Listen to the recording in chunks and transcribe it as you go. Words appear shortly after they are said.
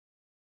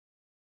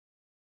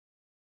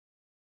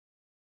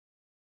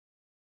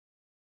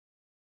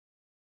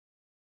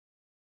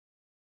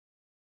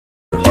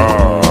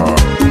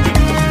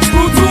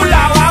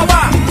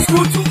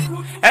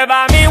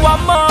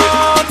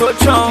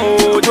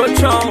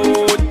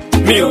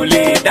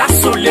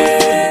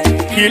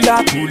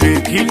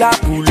killer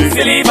poulet.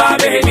 Silver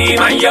baby,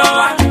 man yo,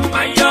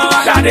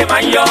 Shade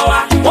man yo.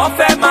 Wọ́n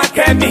fẹ́ máa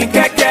kẹ́ mi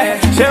kẹ́kẹ́,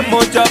 ṣé mo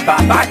jọ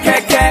bàbá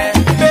kẹ́kẹ́?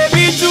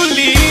 Baby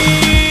Julie,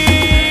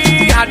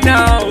 I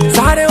know.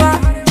 Sáré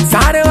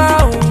wá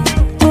o.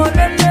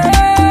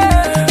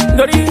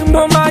 Lórí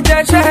mo máa jẹ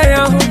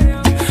ṣẹ́yàn,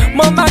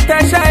 mo máa tẹ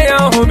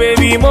ṣẹ́yàn o,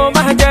 baby mo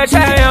máa jẹ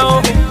ṣẹ́yàn o.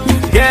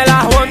 Girl, I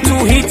want to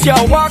hit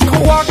your walk,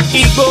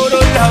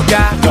 Igboro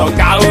loga.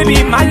 Baby,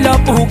 my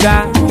love buga.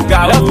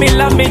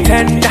 Love me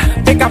tender.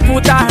 Make a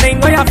put a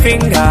ring on your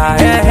finger.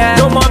 Yeah.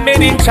 No more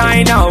made in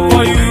China. Oh.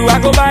 For you, I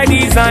go buy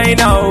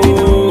designer.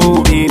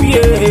 Oh, baby.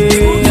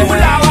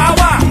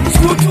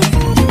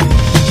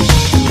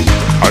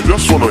 I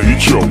just wanna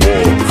hit your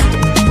walk.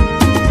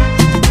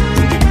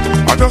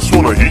 I just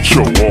wanna hit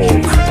your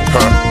walk.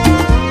 Ah.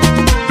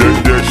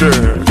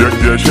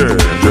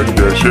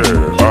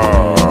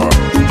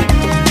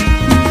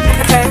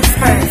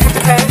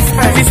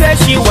 She said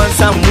she wants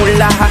some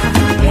moolah.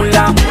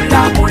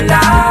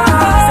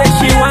 Say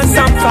she wants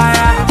some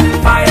fire.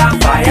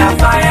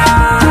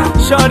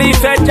 Shorty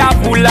said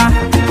Japula,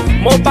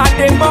 mo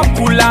bade mo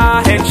kula,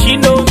 and she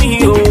know me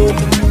oh.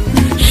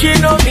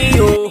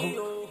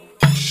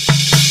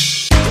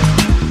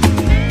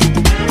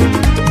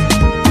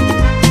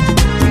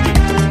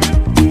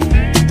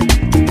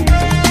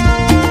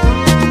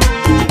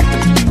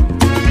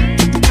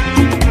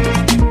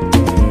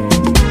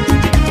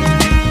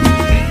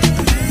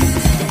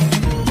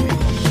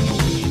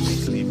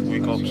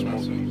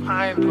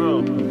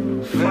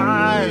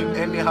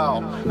 Anyhow,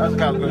 that's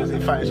kind of good.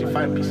 She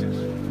fine pieces.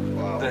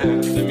 Wow. Let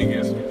me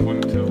guess.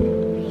 1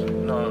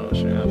 2. No,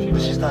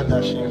 she's not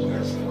that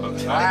shameless.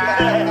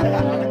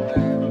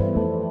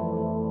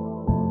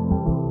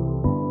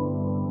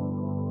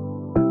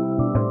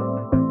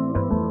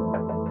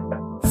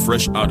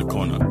 Fresh out the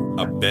corner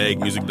at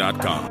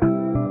bagmusic.com.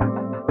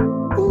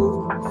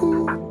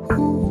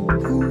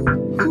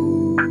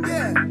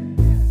 Yeah.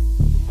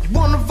 You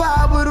wanna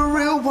vibe with a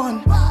real one?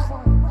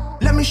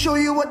 Let me show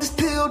you what this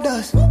pill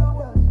does.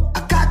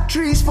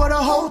 Trees for the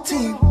whole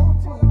team.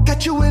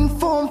 Got you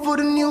informed for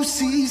the new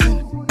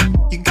season.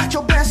 You got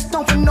your best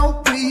on for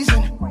no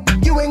reason.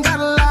 You ain't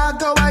gotta lie,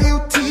 girl, why you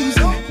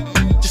teasing?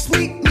 Just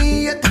meet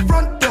me at the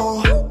front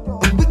door,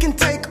 and we can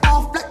take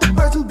off like the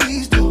birds and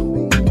bees do.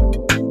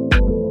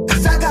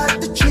 'Cause I got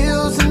the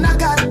chills, and I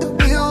got the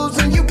bills,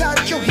 and you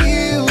got your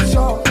heels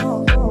on.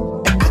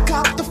 And I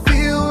cop the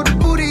feel, the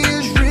booty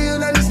is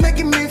real, and it's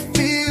making me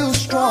feel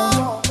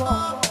strong.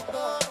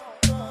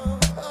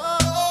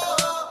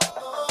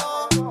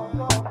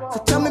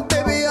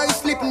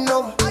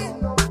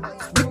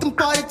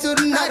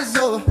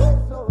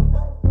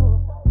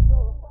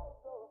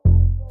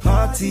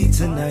 Party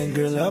tonight,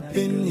 girl, up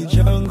in the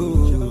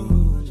jungle.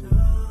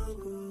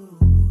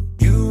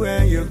 You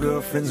and your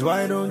girlfriends,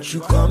 why don't you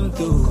come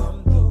through?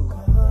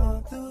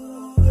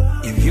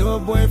 If your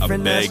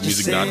boyfriend has to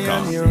say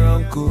I'm your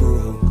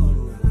uncle,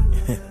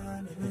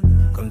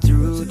 come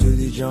through to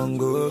the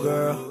jungle,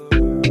 girl.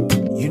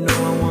 You know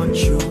I want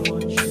you.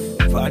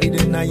 Party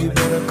tonight, you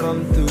better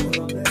come through.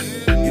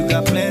 You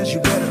got plans, you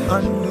better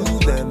undo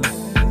them.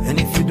 And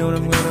if you don't,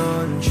 I'm gonna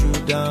hunt you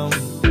down.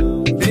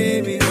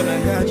 Baby, girl, I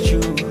got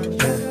you.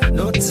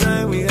 No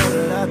time, we got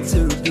a lot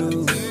to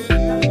do.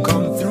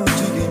 Come through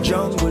to the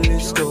jungle,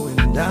 it's going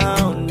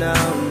down.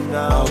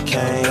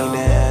 Okay,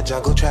 now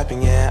jungle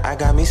trapping, yeah. I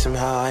got me some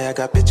high. I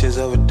got pictures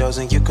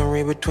overdosing, you can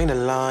read between the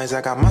lines.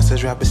 I got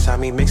monsters right beside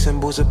me, mixing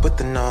booze up with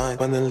the nine.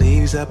 When the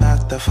leaves up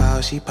out the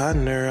file, she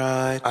on the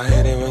ride. I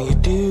hate it when you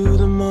do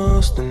the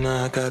most, and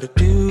I gotta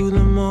do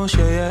the most,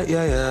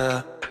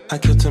 yeah. I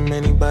killed too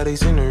many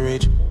bodies in the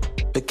ridge.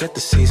 Forget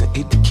the season,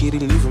 eat the kitty,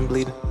 leave him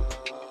bleeding.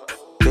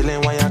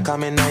 Feeling when you're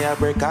coming, now you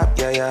break up,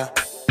 yeah.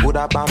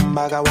 Buddha bam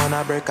bag, I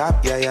wanna break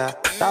up, yeah.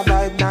 That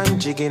vibe done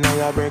jiggy, now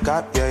you break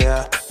up,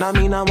 yeah. Now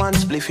me no one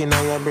spliffy,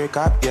 now you break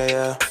up,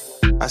 yeah.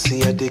 I see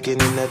you digging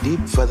in the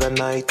deep for the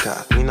night.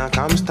 We not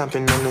come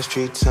stamping on the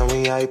streets and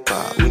we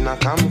hyper. We not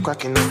come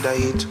cracking up the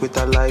heat with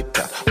a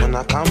lighter. When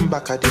I come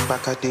back at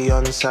the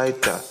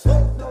on-site.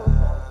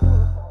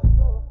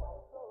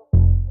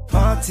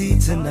 Party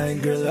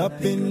tonight, girl,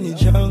 up in the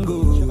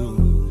jungle.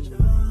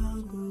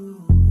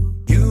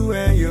 You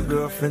and your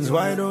girlfriends,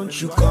 why don't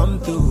you come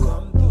through?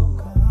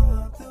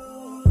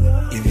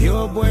 If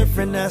your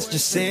boyfriend has to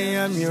say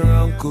I'm your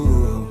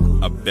uncle,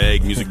 at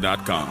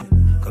bagmusic.com.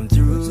 Come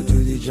through to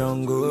the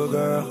jungle,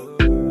 girl.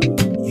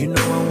 You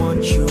know I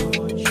want you.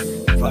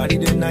 Party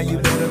tonight, you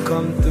better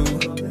come through.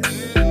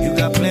 You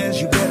got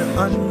plans, you better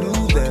undo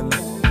them.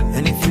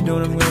 And if you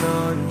don't, I'm gonna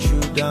hunt you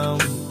down.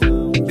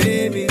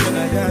 Baby, girl,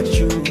 I got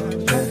you.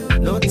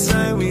 No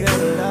time, we got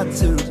a lot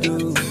to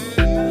do.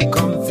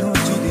 Come through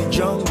to the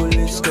jungle,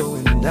 it's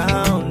going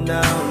down.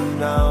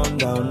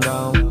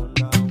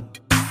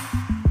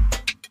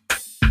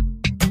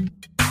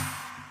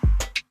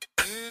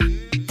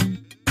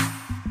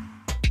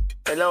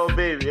 Hello,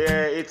 babe.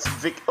 It's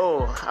Vic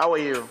O. How are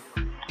you?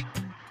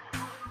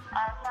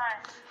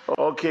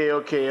 Okay.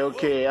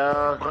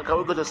 Can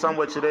we go to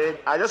somewhere today?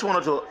 I just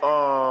wanted to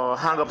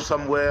hang up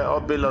somewhere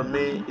or bill on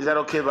me. Is that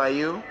okay by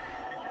you?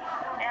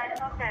 Yeah,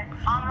 it's okay.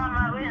 I'm on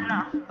my way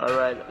now. All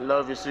right.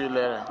 Love you. See you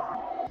later.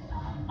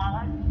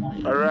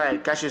 All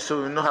right. Catch you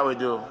soon. You know how we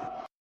do.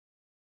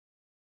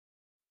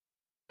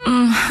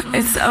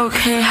 It's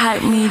okay,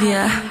 Hype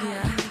Media.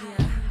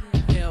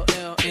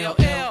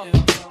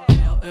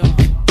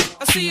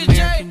 I see you,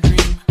 Jay.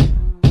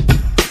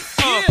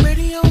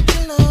 Radio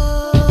killer.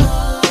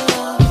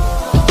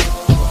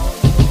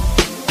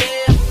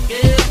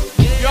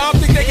 Y'all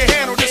think they can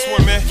handle this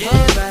one, man?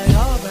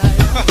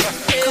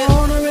 Go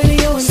on the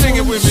radio and Sing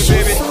it with me,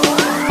 baby.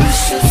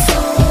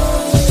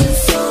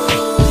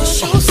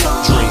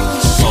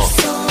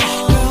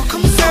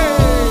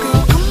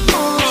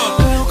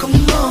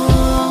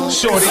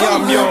 Shorty,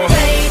 I'm your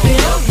baby,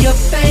 your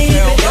baby,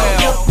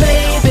 your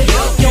baby,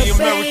 your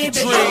American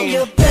dream.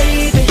 your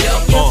baby, your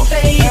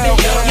baby,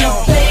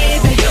 your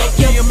baby,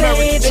 your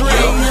American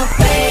dream. your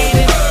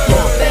baby,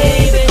 your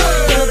baby,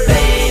 your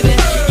baby,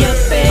 your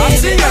baby, I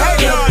see you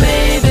hating your on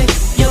baby,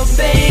 your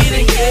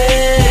baby,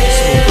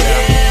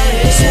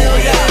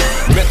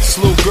 yeah. Met this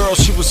little girl,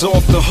 she was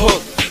off the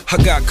hook. I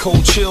got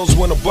cold chills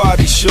when her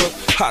body shook.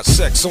 Hot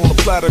sex on the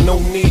platter, no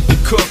need to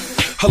cook.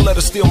 I let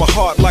her steal my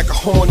heart like a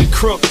horny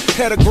crook.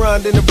 Had her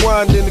grinding and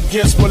winding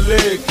against my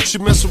leg. She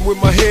messing with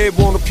my head,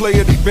 wanna play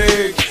it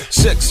big.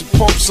 Sexy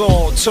pumps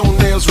on,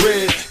 toenails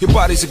red. Your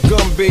body's a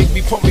gun,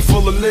 baby, pump me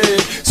full of lead.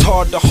 It's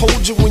hard to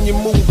hold you when you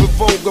move in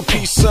vogue. A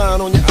peace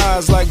sign on your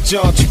eyes like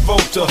John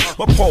Travolta.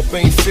 My pulp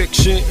ain't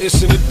fiction,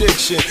 it's an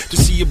addiction. To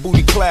see your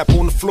booty clap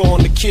on the floor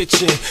in the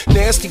kitchen.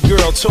 Nasty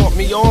girl taught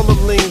me all the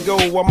lingo.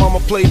 While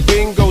mama play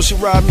bingo, she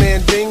ride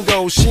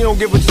mandingo. She don't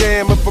give a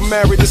damn if I'm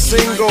married or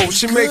single.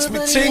 She makes me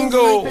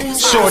tingle.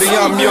 Shorty,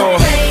 I'm your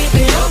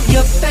baby,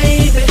 your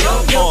baby,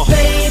 your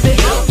baby,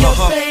 your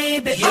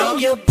baby, your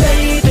baby, your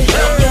baby,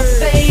 your baby, your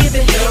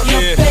baby,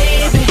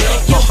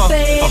 your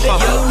baby, your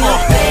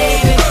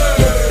baby,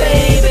 your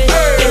baby,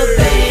 your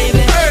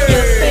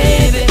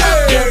baby,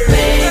 your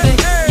baby,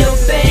 your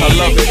baby. I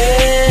love it.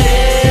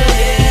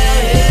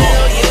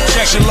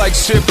 She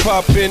likes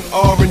hip-hop and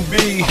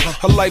R&B.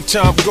 Her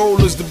lifetime goal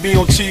is to be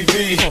on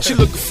TV. She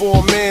looking for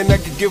a man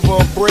that could give her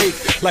a break,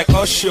 like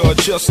Usher or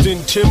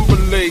Justin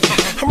Timberlake.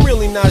 I'm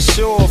really not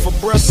sure if her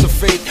breasts are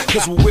fake,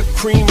 cause with whipped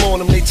cream on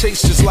them, they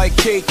taste just like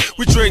cake.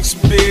 We drank some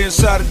beer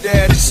inside of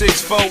Daddy's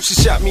 6-4. She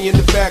shot me in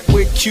the back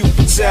with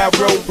Cupid's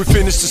arrow. We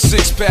finished the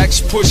six-pack,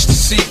 she pushed the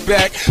seat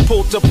back,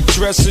 pulled up the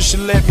dresser, she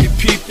let me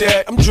peep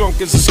that. I'm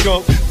drunk as a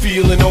skunk,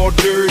 feeling all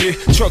dirty.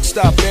 Truck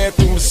stop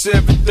bathroom at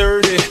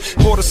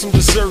 7:30. Order some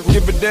dessert,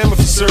 give a damn if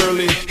it's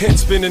early. Head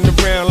spinning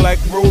around like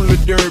roller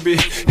derby.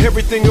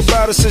 Everything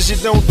about her says you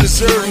don't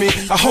deserve me.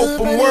 I hope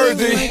I'm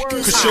worthy,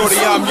 cause shorty,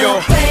 I'm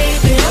your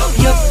baby,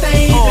 your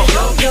baby,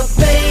 your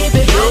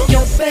baby,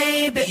 your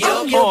baby,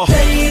 your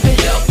baby,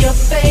 your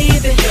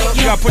baby.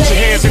 You gotta put your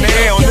hands in the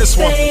air on this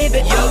one.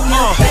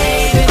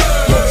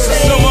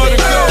 Somewhere to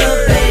go.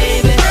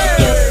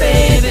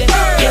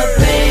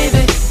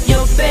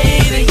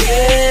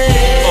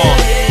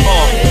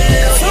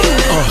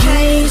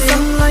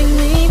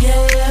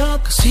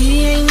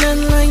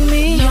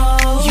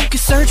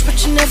 Search,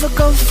 but you never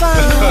go find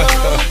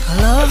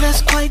a love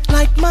that's quite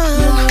like mine.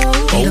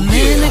 Need a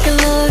man that can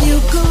love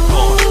you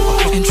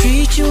good and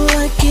treat you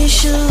like he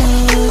should.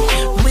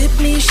 With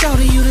me, shout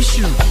to you to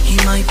shoot. He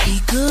might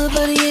be good,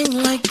 but he ain't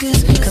like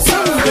this. Cause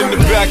I'm in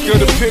the back of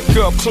the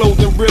pickup,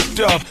 clothing ripped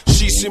up.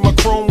 She see my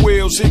chrome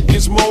wheels, it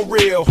gets more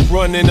real.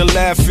 Running and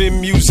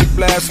laughing, music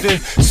blasting.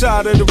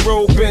 Side of the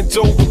road, bent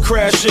over,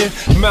 crashing.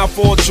 Mouth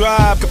all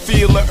dry, can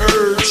feel the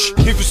urge.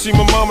 If you see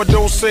my mama,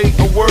 don't say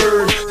a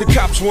word. The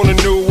cops wanna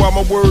know why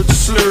my words are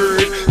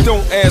slurred.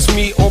 Don't ask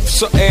me,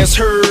 officer, ask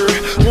her.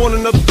 Want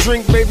another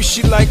drink, baby,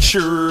 she like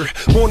sure.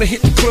 Wanna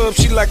hit the club,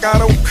 she like I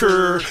don't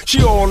care.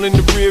 She all in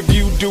the rear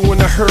view doing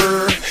a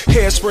her.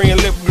 Hairspray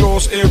and lip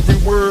gloss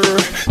everywhere.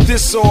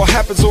 This all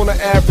happens on an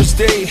average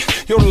day.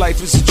 Your life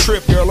is a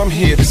trip, girl, I'm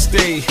here to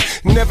stay.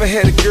 Never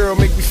had a girl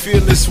make me feel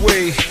this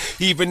way,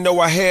 even though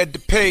I had to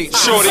pay.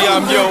 Shorty,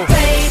 I'm your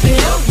baby,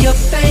 your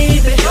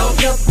baby,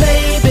 your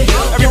baby.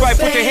 Everybody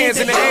put your hands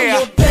in the air.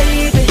 Your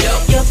baby,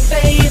 your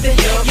baby,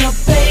 your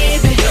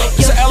baby.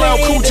 It's an LL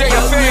Cool J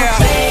affair.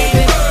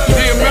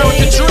 The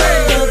American dream.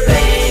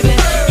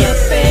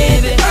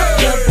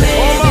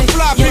 All my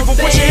fly people,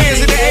 put your hands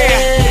in the air.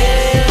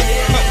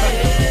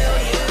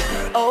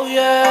 Oh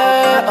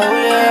yeah, oh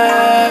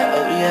yeah,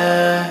 oh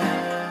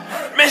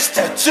yeah.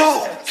 Mr.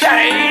 2K.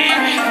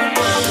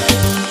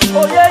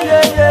 Oh yeah,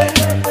 yeah,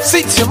 yeah.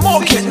 See Tim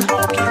Morgan.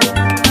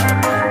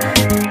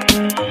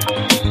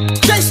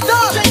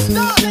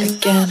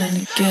 Again and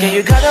again. Yeah,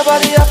 you got a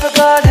body of a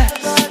goddess.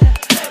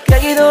 Yeah,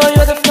 you know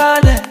you're the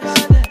finest.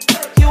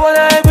 You and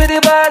I really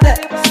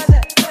baddest.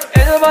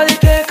 Ain't nobody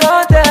can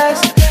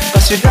contest.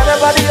 Cause you got a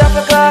body of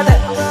a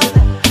goddess.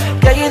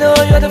 Yeah, you know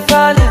you're the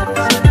finest.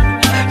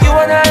 You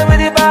and I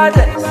really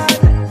baddest.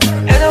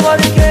 Ain't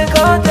nobody can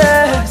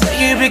contest.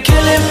 You be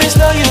killing me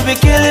slow, you be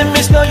killing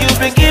me slow. You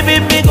been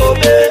giving me go,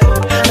 babe.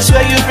 I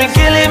swear you've been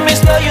killing me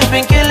slow, you've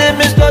been killing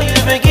me slow,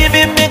 you've been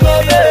giving me go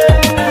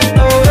back.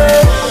 Oh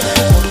yeah,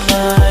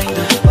 mind.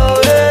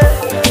 Oh yeah,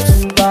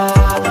 too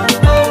bad.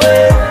 Oh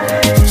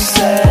yeah, too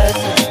sad.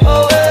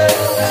 Oh yeah.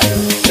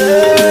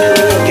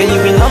 Can you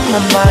be on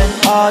my mind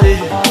all day?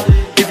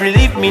 If you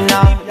leave me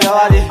now,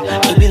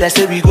 it be like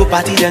say we go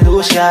party then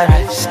ocean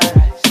rise,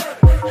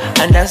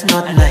 and that's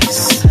not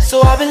nice.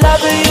 So I'll be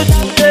loving you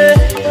today,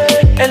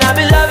 and I'll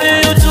be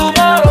loving you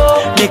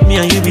tomorrow. Make me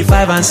and you be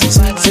 5 and 6.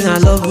 Sing I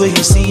love where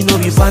you see, no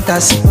be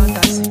fantasy.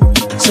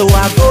 So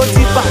I go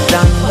deeper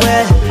than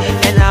well,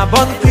 and I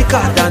burn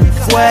quicker than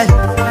fuel.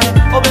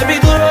 Oh baby,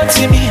 do run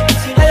to me.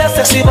 I just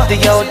sexy body,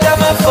 yo,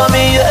 damn it for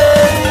me,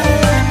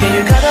 yeah. Yeah,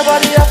 you got a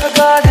body of a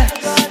goddess.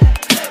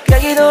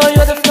 Yeah, you know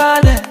you're the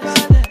finest.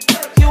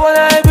 You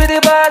wanna be the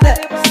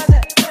baddest.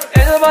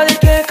 Ain't nobody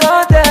can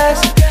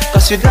contest.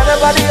 Cause you got a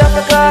body of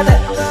a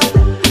goddess.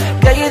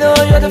 Yeah, you know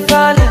you're the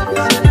finest.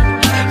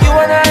 You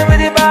wanna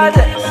be the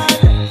baddest.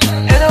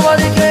 Ain't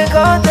nobody can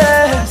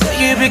contest.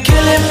 You be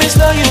killing me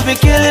slow, you be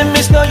killing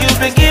me slow, you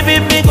been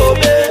giving me go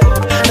back.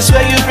 I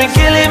swear you been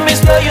killing me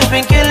slow, you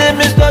been killing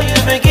me slow, you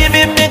been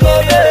giving me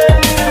go back.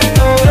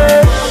 Oh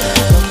yeah,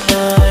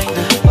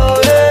 oh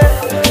yeah,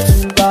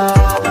 too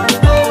bad.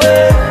 Oh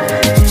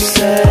yeah, too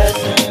sad.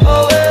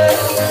 Oh yeah.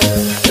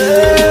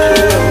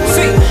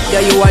 See,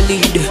 yeah you a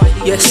lead,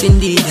 yes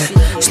indeed.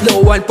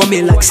 Slow one for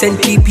me like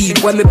centipede.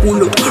 When me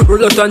pull out,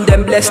 roll out on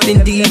them blessed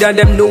indeed. And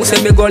them know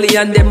say me gully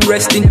and them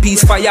rest in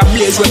peace. Fire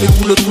blaze when me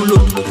pull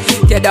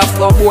out. Get off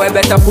for boy,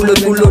 better pull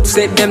out.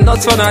 Save them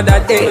nuts for another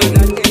day.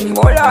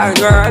 Hold on,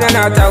 girl,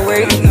 another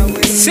way.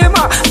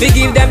 Simmer, we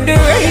give them the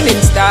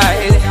raining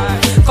style.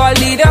 Call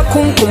it the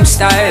kum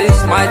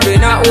style. My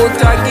brain out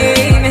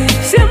again.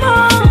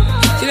 Simmer,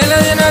 she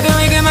doesn't know the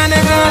wicked man,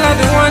 they girl are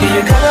the one.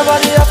 You got a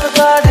body of a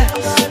goddess.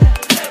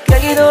 Yeah,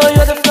 you know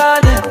you're the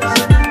finest.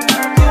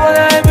 You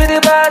wanna be the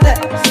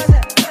baddest.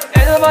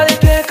 Ain't nobody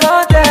can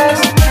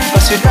contest.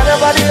 Cause you got a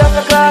body of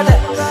a goddess.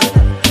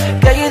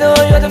 Yeah, you know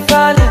you're the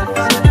finest.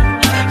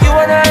 You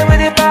wanna be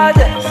the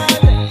baddest.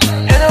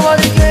 Ain't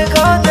nobody can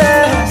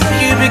contest.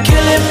 You be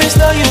killing me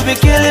slow, you be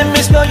killing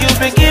me slow, you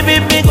been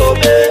giving me go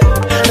back.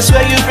 I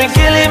swear you been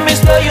killing me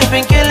slow, you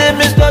been killing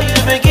me slow, you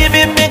been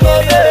giving me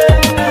go back.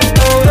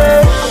 Oh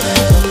yeah,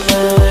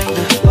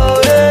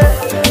 oh yeah,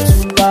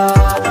 too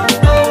bad.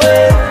 Oh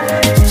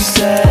yeah, too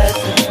sad.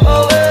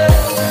 Oh yeah.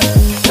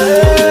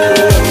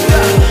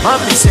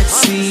 Mommy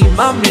sexy,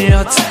 mommy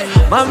hot,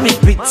 mommy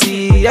pretty,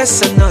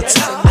 yes or not.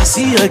 I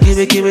see her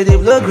give it the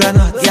blood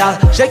granite. Yeah,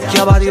 shake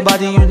your body,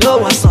 you know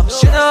what's up.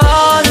 She know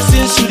all the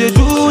things she they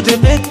do, they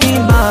make me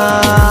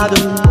mad.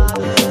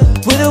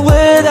 With the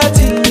way that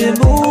thing they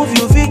move,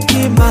 you make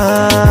me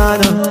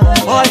mad.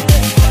 Boy,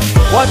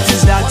 what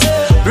is that?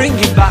 Bring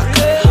it back,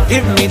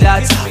 give me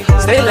that.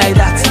 Stay like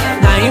that,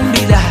 now him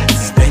be that.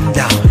 Bend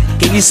down,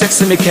 give you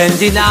sex and me can't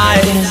deny.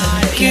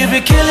 You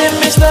be killing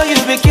me slow, you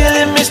be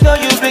killing me slow,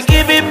 you been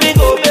giving me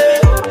go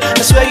back.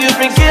 I swear you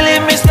been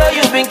killing me slow,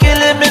 you been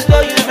killing me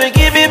slow, you been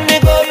giving me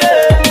go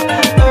back.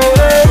 Oh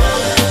yeah,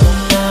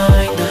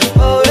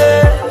 oh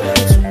yeah,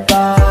 too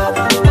bad.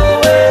 Oh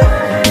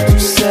yeah, too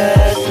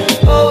sad.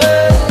 Oh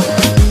yeah,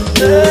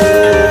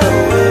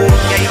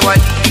 yeah you a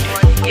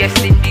lead, yes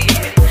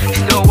indeed.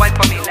 Slow one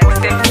for me like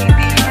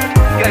centipede.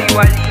 Yeah you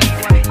a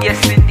lead,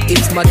 yes indeed.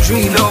 It's my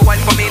dream. Slow one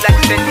for me like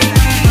centipede.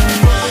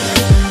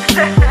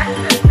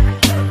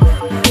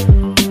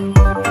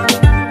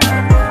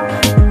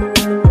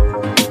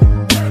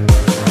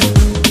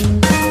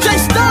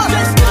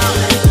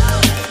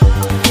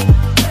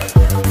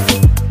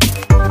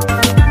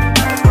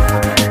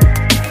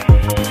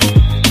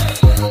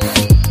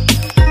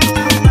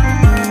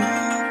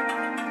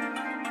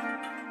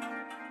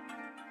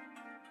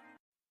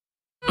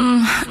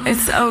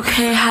 It's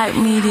okay, hype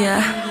media.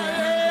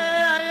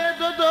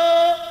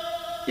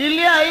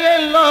 Ilé ayé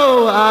ń lọ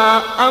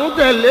à ń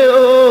tẹ̀lé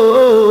o.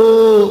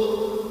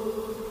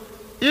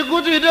 Ikú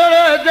ti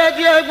dọ́rọ̀ ẹ̀jẹ̀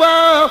tí ẹ gbọ́.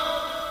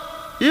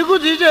 Ikú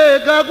ti ṣe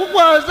ìka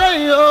púpọ̀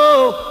sẹ́yìn o.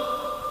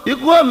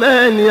 Ikú ọmọ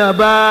ẹni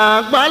àbá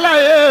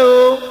gbáláyé o.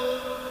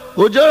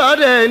 Òjò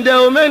rọ̀dẹ̀ ń dẹ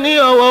omi ní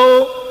ọwọ́ o.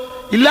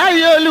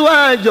 Ìláyé olúwa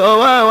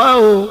jọ̀wọ́ àwa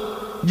o.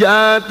 Jà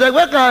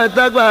tẹgbẹ́ ká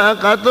tagbà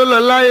ká tó lọ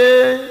láyé.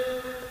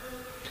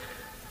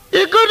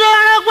 Ikú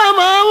dára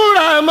pamọ́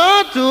wúrà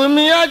mọ́tò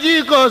mi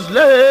ajíkọ̀s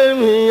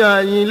lẹ́mí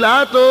Àyìnlá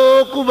tó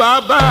kú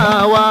bàbá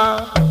wa.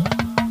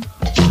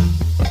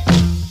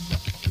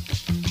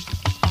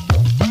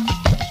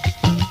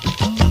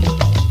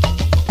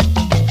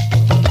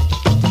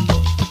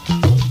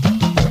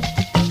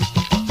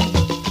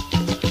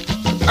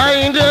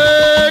 Àyìndé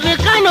ní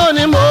Kánò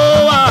ni mo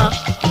wà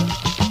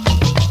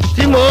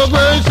tí mo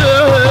gbé ṣe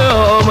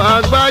ọmọ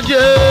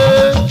Àgbájé.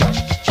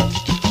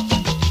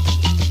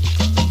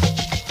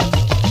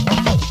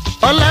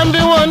 Ọlámbí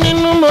wọn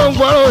nínú mo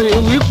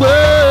gbọ́ròyìn wípé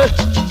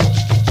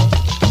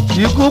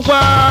ikú pa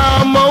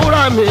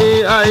Ọmọwúrà mi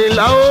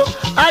Àyìnlá o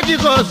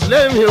ajíkọ̀s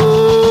lẹ́mí o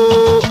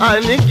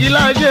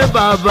àníkílájẹ́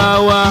bàbá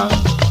wa.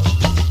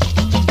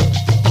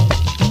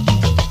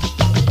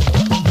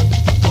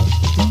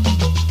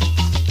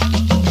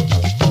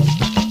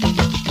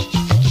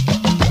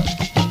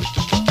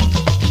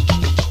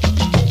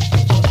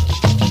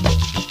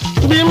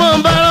 bí mo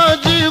bá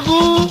rántí ikú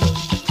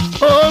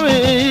omi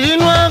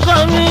inú ọkọ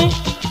mi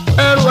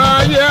ẹrù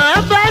ayé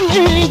bá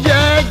mi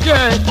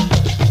jẹ́jẹ́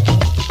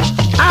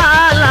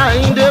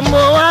Àlàyìndé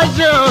mo wá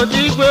ṣe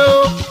ọtí pé ó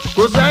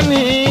kò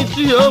sẹ́ni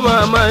tí ó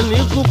máa ma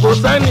níkú kò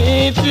sẹ́ni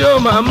tí ó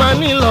máa ma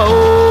nílọ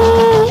o.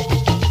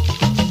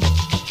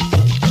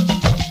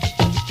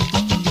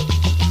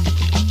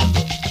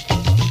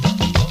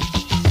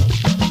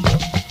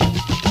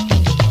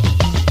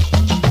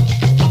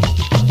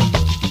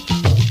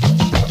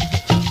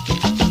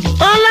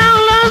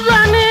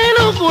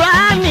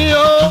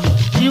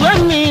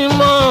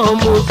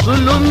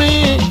 Mùsùlùmí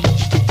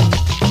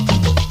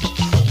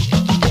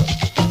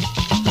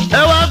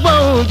ẹ wá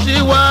gbọ́hùn tí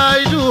wá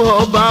ìlú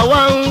ọba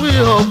wá ń wí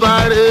ọba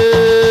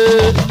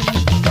rẹ̀.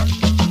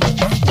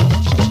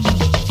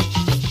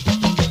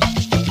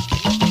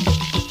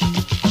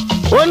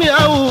 ó ní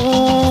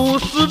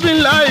àwùsù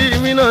billahi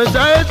minash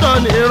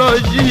shaitonir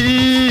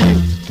rajim.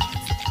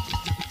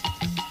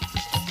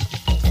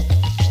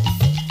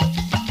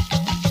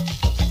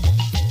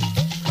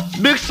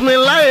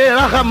 Bismillahir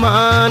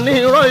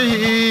rahmanir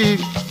rahim.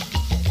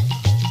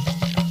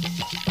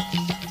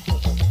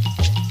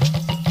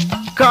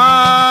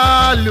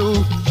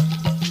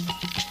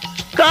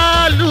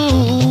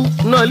 Kalu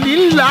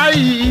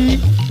nalillahi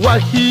wa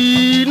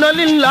hina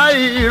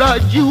lillahi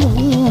rajiun.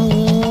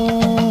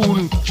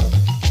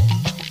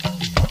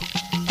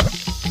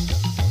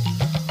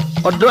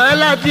 Ọ̀dọ̀ ẹ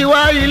láti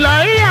wá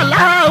ilahi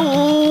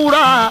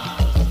aláwùrà.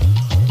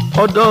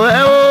 Ọ̀dọ̀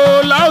ẹ ó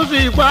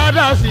láòsì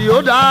padà sí ó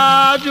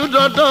dájú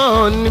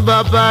dandan ní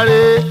bàbá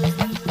rẹ̀.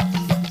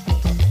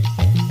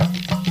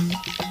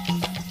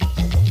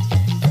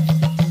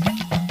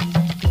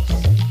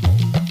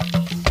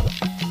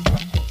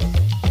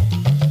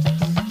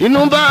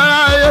 Inú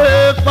bára yé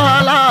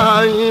pàlà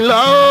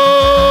ìlà ó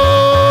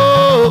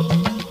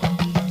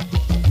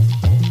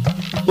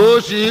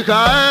òṣìkà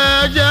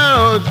ẹ̀jẹ̀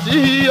ọ̀tí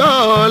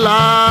ọ̀la.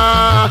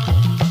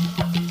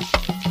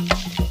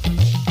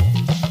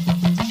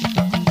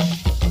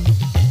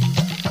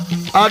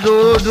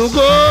 Àdùndùn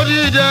kò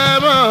díjẹ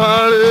máa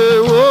rè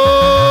wò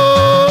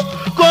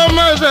kó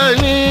má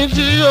sẹ́ni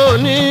tí ò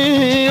ní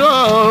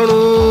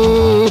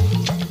ọ̀run.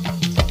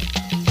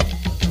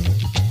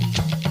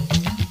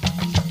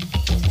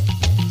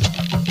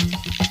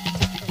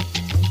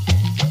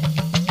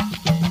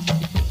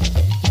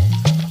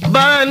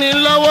 Báni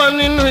lọ́wọ́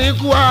nínú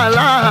ikú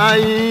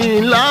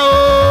Àlàyìnlá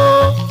o.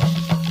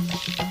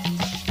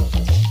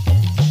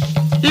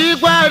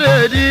 Ìpàdé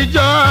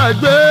díjọ́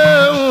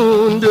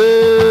àgbéhùndé.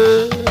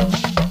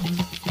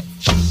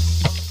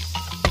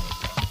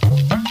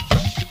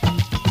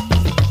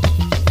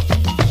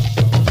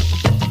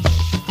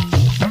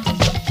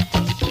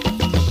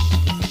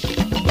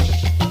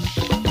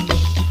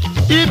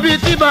 Ibi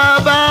tí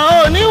bàbá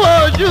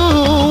oníwòjú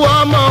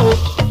ọmọ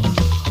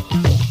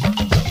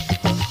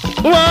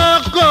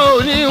wọn kò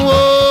ní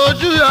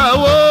wojú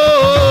ìyàwó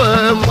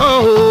ẹ̀ mọ́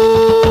o.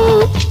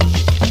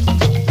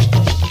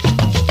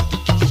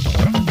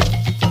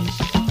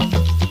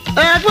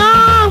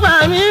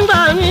 Ẹ̀gbọ́n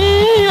gbàmí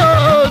ò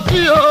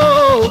tí o.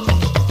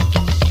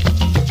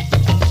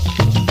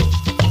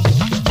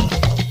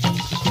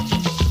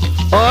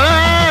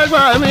 Ọ̀rẹ́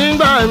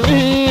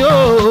gbàmí ò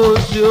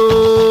tí o.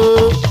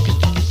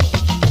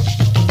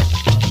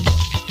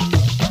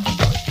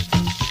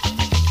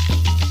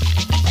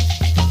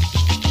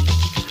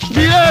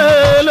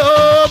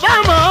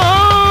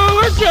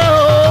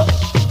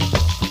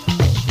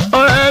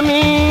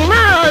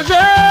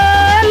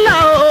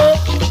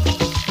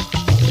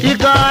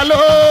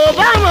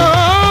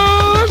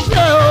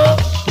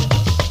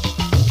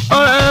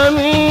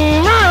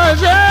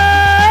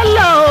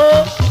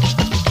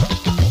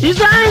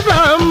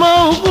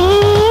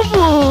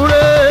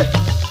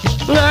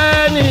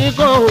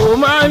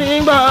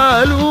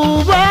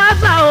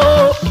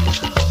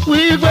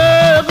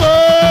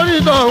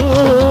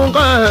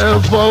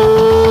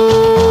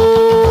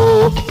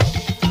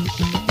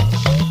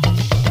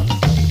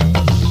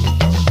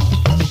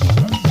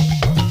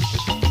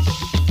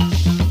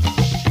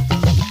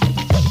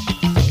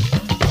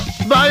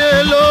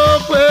 Báyé ló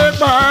pé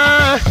pa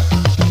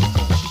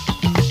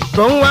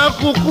tó ń wá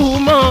kúkú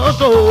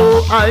mọ́tò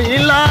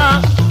Àyìnlá.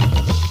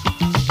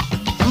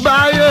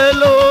 Báyé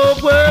ló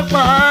pé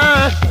pa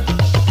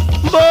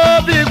bó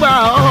bí gbà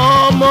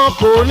ọmọ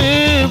kò ní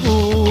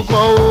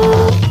ìbùkọ́ o.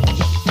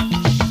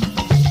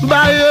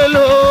 Báyé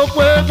ló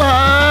pé pa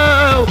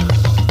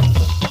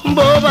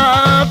bó bá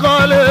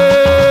kọ́lé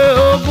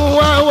ogún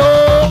wáwó.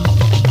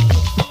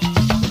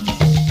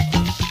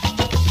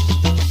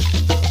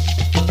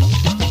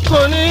 Kò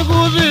ní kú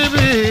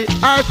síbi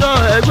aṣọ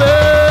ẹgbẹ́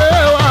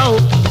wa o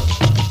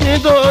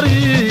nítorí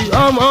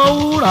ọmọ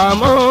wúrà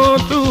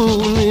mọ́tò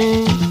mi.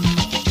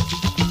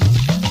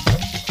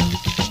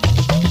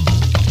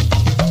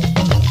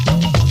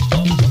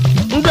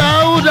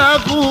 Dáúdà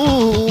kú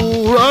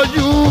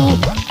rọ́jú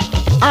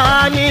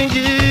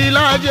anigi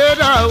lájẹ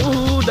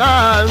Dáúdà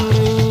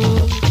mi.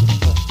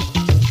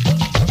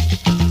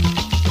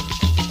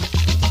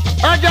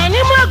 Ọjà ní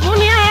mọ̀kún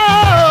ni ó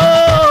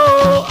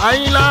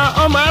àyìnlá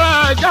ọmọ ara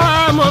ajá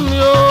mọ́ mi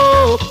o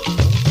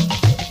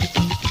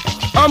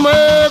ọmọ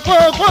èkó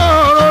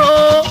pọ̀rọ̀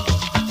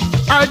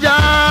ajá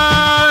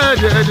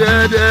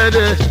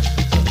dẹ́dẹ́dẹ́dẹ́.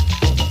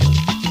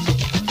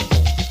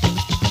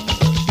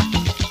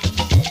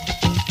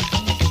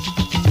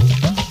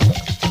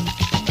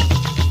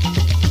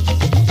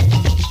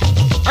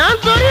 à ń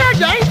torí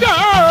ẹ̀já ń jà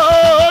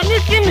ó ní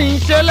kí ni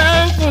ìṣẹ̀lẹ̀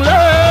ń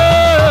kúnlẹ̀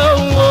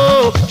òun o.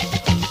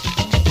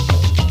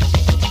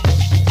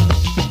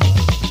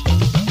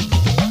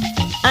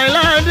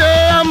 àìláde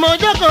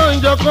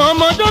ọmọjọ́kọ̀ọ́njọ̀kan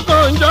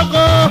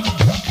ọmọjọ́kọ̀ọ́njọ̀kan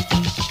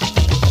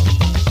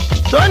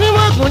tó ní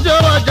mọ̀kùn jẹ́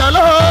wájà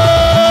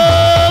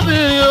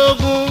lóbìnrin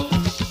ogun.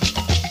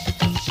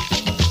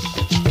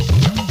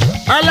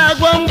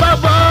 alágbó ń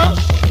gbàgbọ́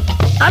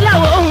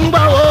aláwọ̀ ń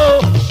gbàwọ̀.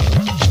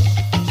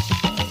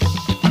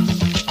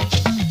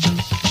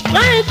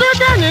 lẹ́yìn tó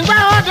dẹ̀ nígbà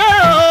ọdẹ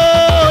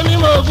o ní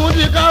mọ̀kùn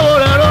ti káwọ́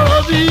rẹ̀ rọ́rọ́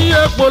bí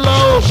epo lọ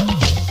o.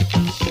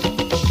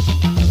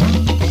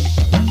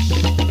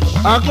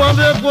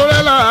 àpọ̀nbẹ́pọ̀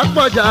rẹ̀ là á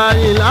pọ̀jà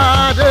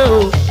ìlàdé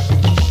o.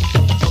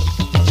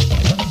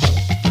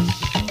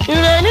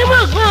 ìrẹ̀ ní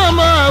mọ̀gbọ́n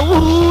ọmọ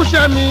àwùrú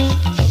sẹ́mi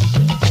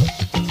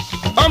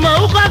ọmọ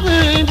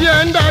àwùkọ́gbìn bí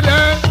ẹ̀ ń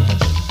dàdẹ́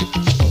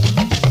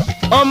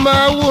ọmọ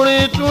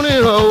àwùrin túnrin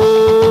hàn o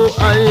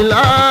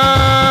àyìnlá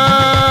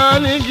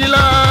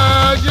nígìlá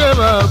jẹ́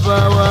bàbá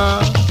wa.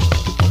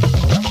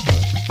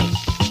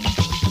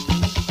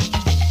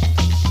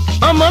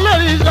 ọmọ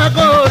lórí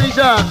ìsàkó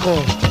òrìṣà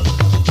kan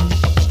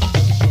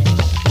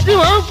tí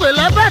wọ́n ń pè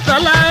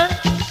lábàtàlá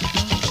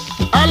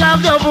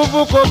alájọ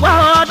funfun kò gbá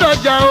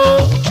ọdọjà o.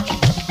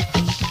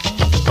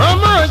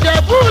 ọmọ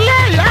ìjẹ̀bú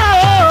lẹ́yà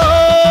o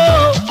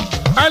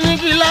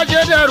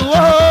anigilajẹ dẹrù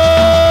o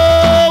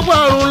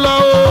gbọ̀rùn lọ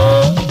o.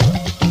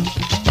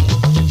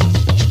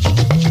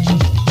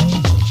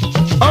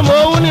 ọmọ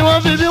òun ni wọ́n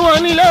fi bí wọn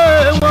nílé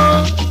wọn.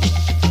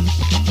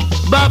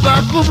 bàbá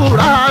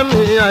kúbúrà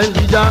mi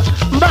àìjíjà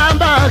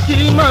bàbá kí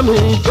màmí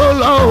tó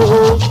lọ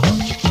o.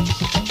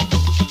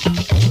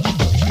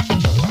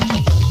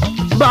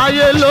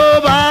 báyé ló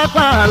bá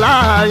pààlà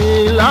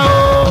Àyìnlá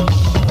o.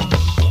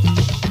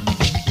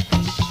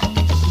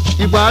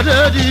 ìpàdé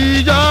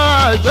dijọ́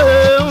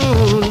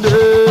àgbéhùndé.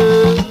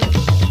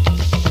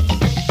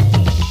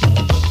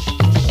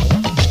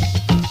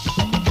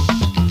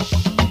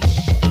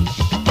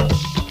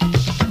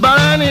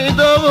 bàrẹ́ni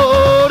tó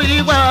borí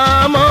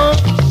pamọ́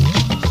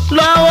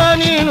lọ́wọ́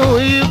nínú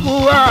ikú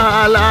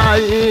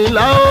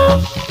Àyìnlá o.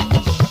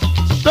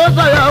 tó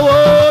sọ̀yàwó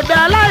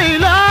dáláì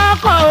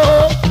lọ́kọ̀ o.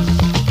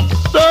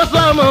 tó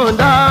sọmọ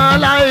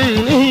dáláì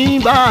ní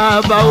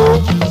bàbá o.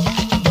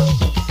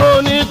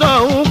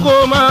 onítọ̀hún kò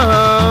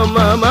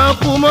máa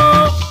kú mọ́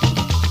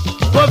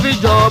kó fi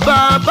jọba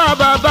bá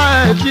bàbá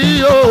ẹ̀ tí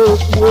yóò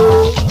kú o.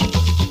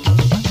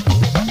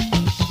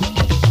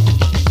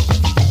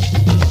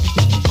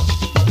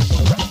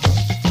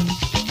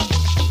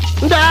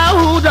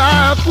 dáúdà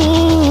kú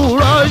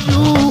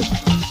rọ́jú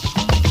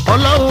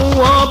ọlọ́run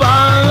ọba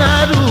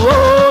ẹ̀dùn ó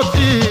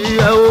ti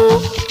ẹ̀ o.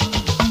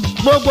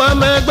 gbogbo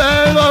ọmọ ẹgbẹ́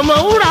ọmọ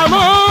wúrà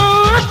mọ́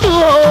tù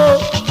o.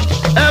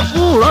 ẹ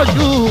kú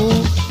rọ́jú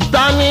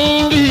tani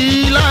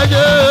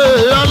ìlàjẹ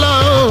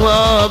ọlọ́run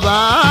ọba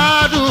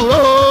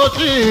dúró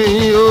tì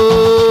í o.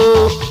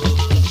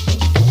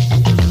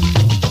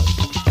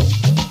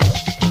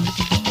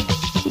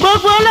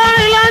 gbogbo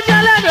olórin lọ́jọ́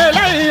lédè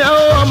lẹ́yìn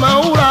ọmọ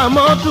wúrà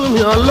mọ́tò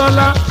mi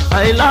ọlọ́lá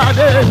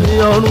àìláde mi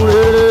ọ̀run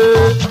rere.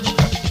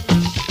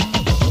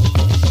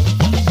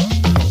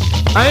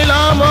 àìlà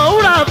ọmọ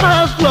wúrà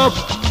fast club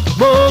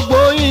gbogbo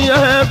yín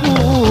kú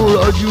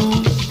rọ́jú.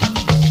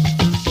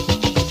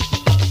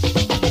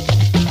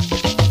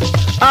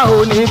 a ò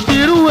ní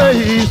firú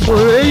èyí sùn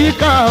èyí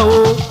ká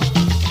o.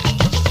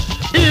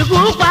 ikú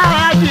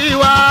pàdé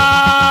wá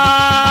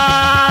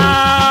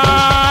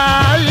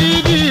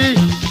yìí.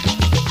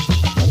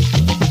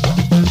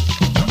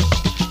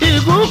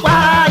 ikú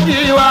pàdé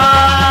wá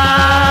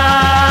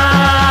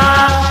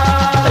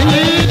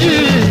yìí.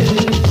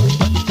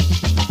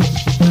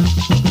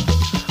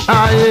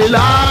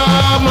 Àyìnlá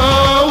ọmọ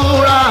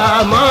wúrà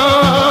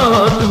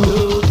mọ́tò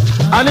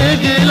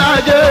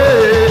anigilajẹ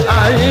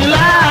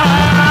Àyìnlá.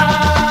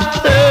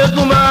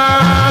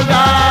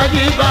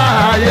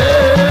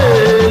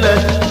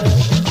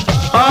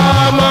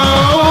 ọmọ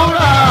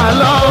wúrà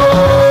lọ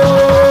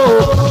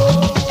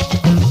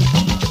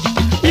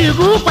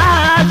ikú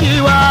pàdé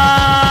wá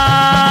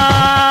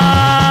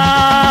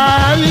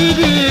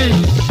yìí.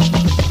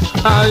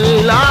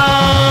 Àyìnlá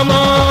ọmọ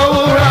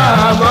wúrà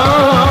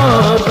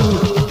mọ́tò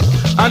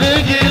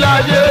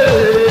anigilajẹ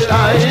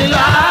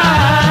Àyìnlá.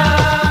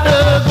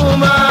 egun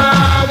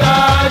máa ga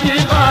jí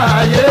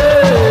fàyè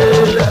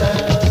lẹ̀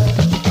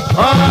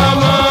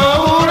ọmọ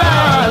wúrà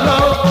lọ.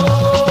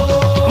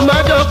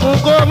 májọkùn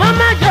kò má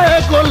má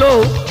jẹ́ kolo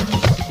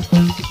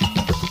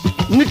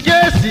ní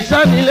kéèsì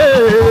sanilé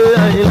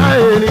Àyìnlá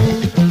erin.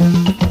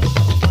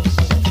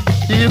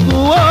 ikú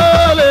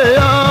wọlé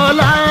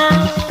ọlá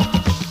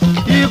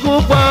ikú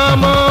pa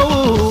ọmọ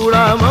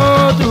wúrà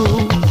mọ́tò.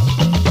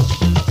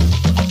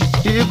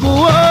 ikú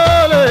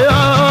wọlé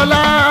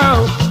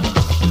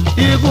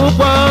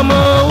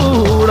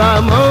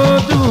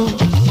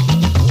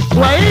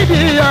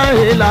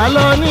àìlá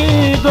lọ ní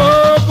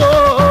ìdókò.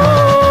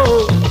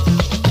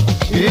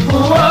 Ikú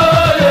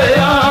wọlé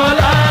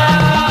ọ̀la,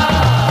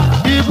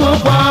 ikú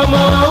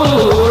pọmọ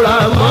òwúrà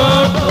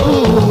mọ́tò.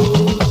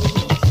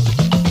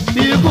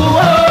 Ikú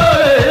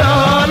wọlé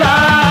ọ̀la,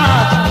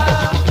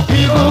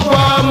 ikú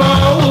pọmọ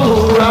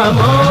òwúrà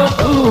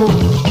mọ́tò.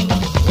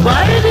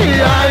 Wáyé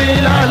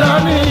àìlá lọ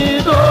ní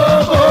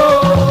ìdókò.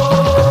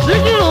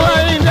 Síkírù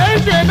Àyìndé ń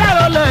ṣe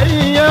dárọ̀lẹ̀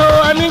ìyẹn o,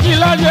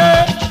 Aníkílájẹ́.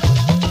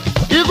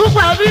 Ikú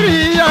pàbírí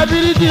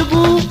abiri ti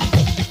kú.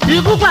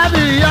 Ikú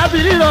pàbírí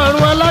abiri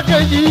rọrùn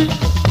alákejì.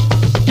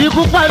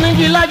 Ikú pa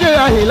Aníkílájẹ́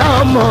Àyìnlá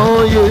ọmọ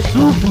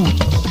Yẹ̀sùfù.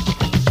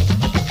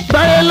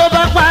 Báyé ló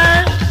bá pa ẹ́.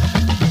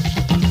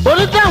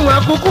 Onítàwọn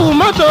àkókò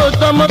mọ́tò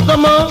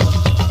tọmọtọmọ.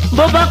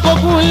 Bó bá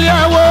kókún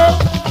ìyàwó.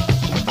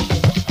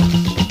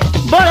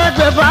 Bọ́lá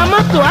gbẹ̀fà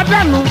mọ́tò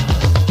àdánù.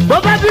 Bó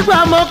bá dìgbà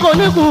mọ́ kò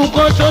ní kú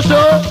kan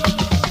ṣoṣo.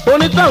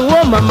 Onítàwọn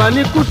ò màmá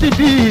ní kú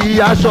síbi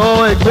aṣọ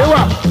ẹ̀gbẹ́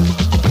wà.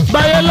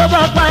 Báyé ló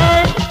bá pa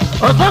ẹ́.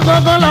 Ọ̀sán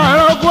gangan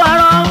làárọ̀ ogún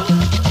arọ́.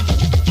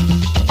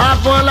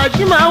 Àfọ̀n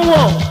làjí máa ń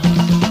wọ̀.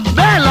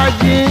 Bẹ́ẹ̀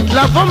làjí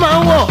làfọ́ máa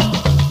ń wọ̀.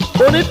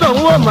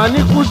 Onítọ̀hún ò máa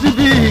ní kú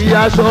síbi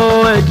aṣọ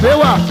ẹ̀gbẹ́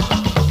wà.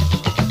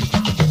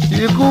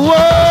 Ikú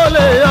wo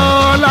lè yọ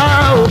ọ́lá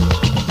o?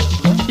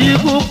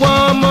 Ikú pọ̀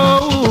ọmọ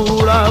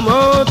òwúrà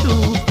mọ́tò.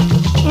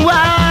 Wá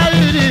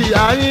ìrì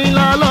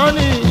Àyìnlá lọ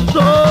ní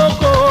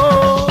ìdókò.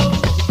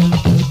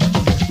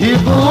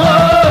 Ikú wo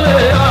lè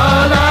yọ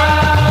ọ́lá?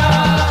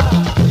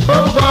 Ó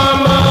pọ̀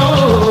ọmọ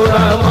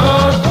òwúrà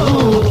mọ́tò.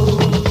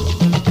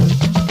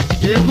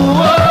 Ikú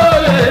wo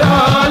lè yọ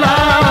ọ́lá?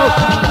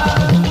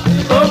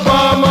 Ó pọ̀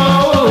ọmọ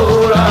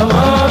òwúrà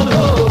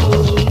mọ́tò.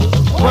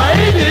 Wá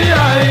ìrì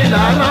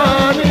Àyìnlá lọ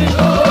ní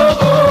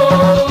ìdókò.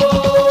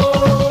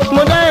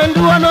 Mo dá ẹ̀ ń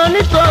dúró náà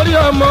nítorí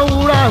ọmọ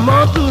wúrà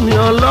mọ́tò mi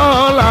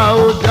ọlọ́ọ̀la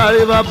ó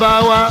jàre bàbá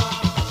wa.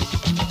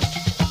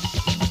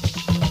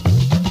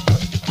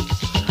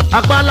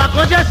 Àpàlà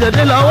kan jẹ̀sẹ̀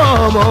dé lọ́wọ́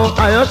ọmọ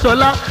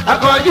Àyànṣọlá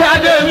Àkànjí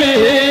Adémi.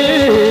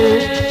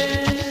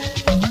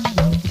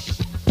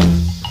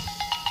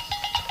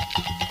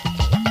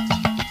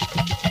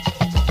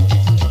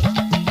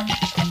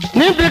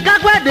 Níbi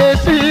kápẹ́dé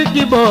sí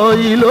kíbọ̀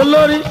yìí ló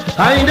lórí,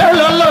 Àyìndé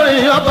ló lórí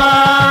ọba.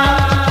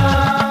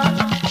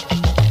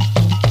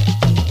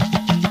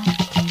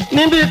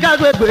 Níbi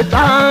kágbègbè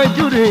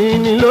Tájúrì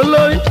ní ló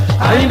lórí,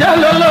 Àyìndé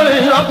ló lórí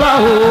ọba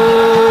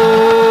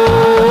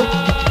ooo.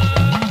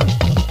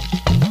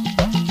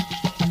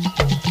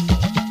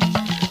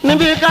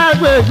 Níbi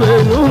kágbègbè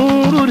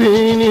Núrùrì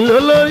ní ló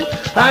lórí,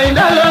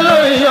 Àyìndé ló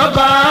lórí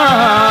ọba.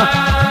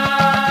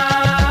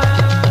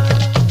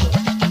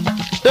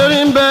 Torí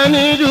ń bẹ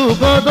ní jù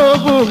kan tó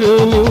gùn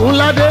kìnìún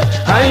ládé,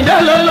 Àyìndé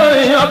ló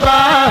lórí ọba.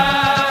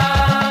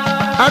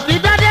 Àti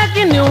dádé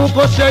kìnìún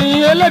kò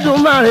sẹ́yìn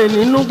Elédùmarè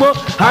nínú gbó,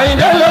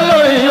 Àyìndé ló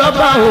lórí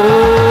ọba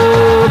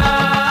ooo.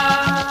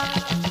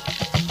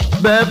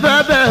 Bẹ̀fẹ̀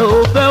bẹ̀ ò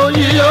fẹ́ ó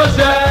yí ó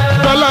ṣẹ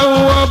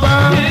tọ́lọ́hún ọba.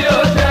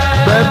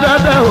 Bẹ̀fẹ̀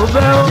bẹ̀ ò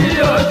fẹ́ ó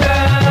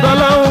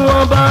tọ́lọ́hún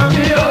ọba.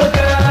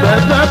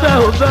 Bẹ̀fẹ̀ bẹ̀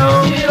ò fẹ́ ó.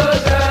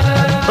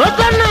 Ó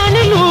tọ́nà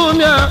nílùú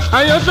mi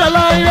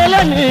Àyànṣọlá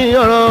ìrẹ́lẹ́ni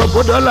ọ̀rọ̀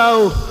bọ́dọ́là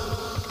o.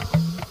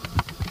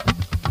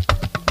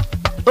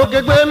 Òkè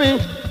gbé mi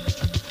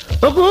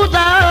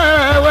òkúta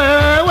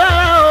wẹ́wẹ́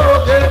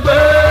òkè gbé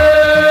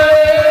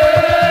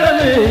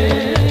mi.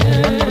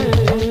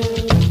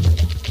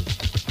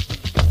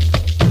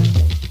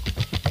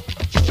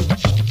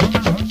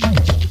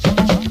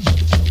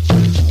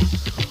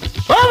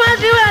 Ó máa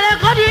ti wẹ̀rẹ̀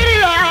kọ́ di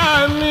rírà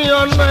mi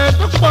ọ̀nà ẹ̀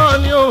tó pọ̀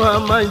ni ó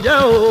máa jẹ́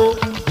o.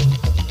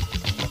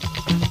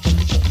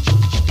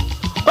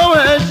 Ohun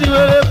ẹ̀sìn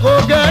wèrè kò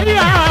gẹ̀rí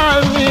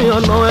àmì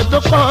ọ̀nà ẹ̀ tó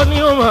pọ̀ ní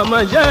ó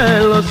máa jẹ́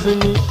lọ sí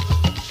mi.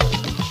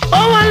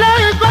 Ohun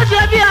olórin kó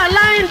ṣe bí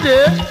Aláìndé,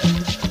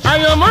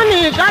 àyànmọ́ ní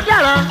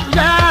kádàrá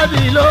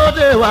jábì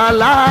lóde wà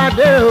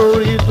ládé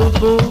orí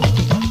tuntun.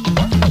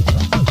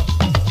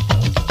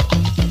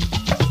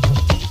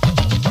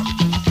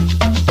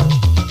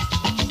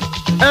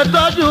 Ẹ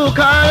tọ́jú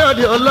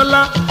Káyọ̀dé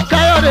ọlọ́lá,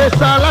 Káyọ̀dé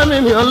Sálámì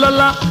mi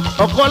ọlọ́lá,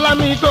 ọkọ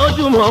lámì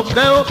tójú mọ̀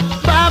kẹ́ ó,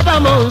 bàbá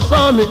mọ̀ ń sọ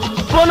mi.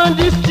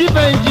 Fọ́nọ́dí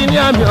Steve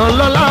Engineer mi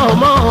ọlọ́lá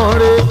ọmọ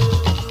rẹ̀.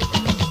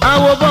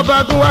 Àwọn bọ́bá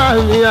tún wà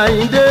ní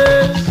Àyìndé.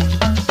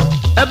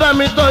 Ẹ bá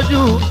mi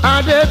tọ́jú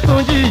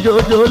Adétúnjì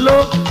jòjòló,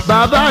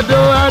 bàbá àdó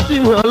àti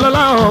mi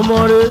ọlọ́lá ọmọ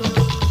rẹ̀.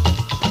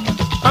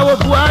 Àwọn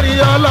Buhari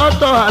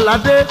ọlọ́tọ̀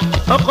Àládé,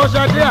 ọkọ̀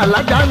Ṣadé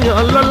Alájà mi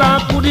ọlọ́lá,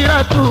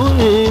 Kúdírátù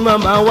mi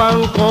màmá wa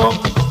ń kọ́.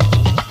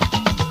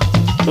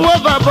 Wọ́n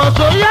bàbọ̀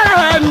sórí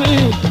ẹ̀rẹ́ mi,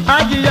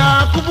 àjìyà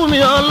kúkú mi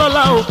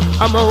ọlọ́lá o,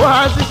 àmọ̀ wá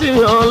sísì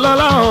mi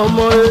ọlọ́lá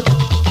ọmọ rẹ̀.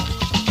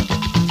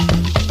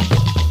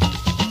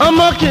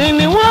 Ọmọ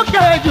kìíní wọ́n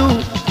kéré jù,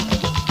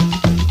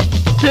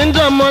 tí ń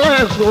dánmọ́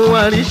ẹ̀kún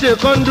àríṣe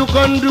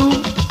kọ́ńdúkọ́ńdú.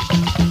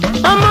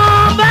 Ọmọ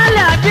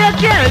baálé adé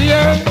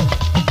kẹ̀ríẹ́,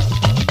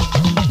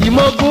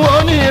 ìmọ̀gùn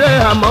onírè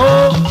àmọ́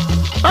ó.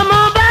 Ọmọ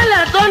baálé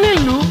tó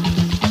nílùú,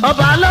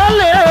 ọba ló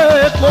lè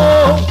kó.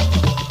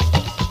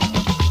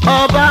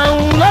 Ọba ń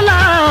lọ́la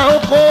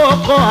oko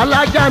ọkọ̀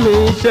alájà mi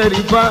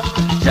Ṣẹ̀rífà,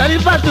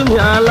 Sherifatu mi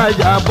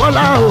alájà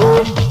Bọ́lá o.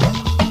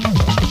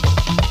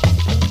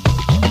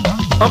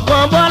 Ọkọ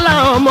Bọ́lá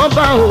ọmọ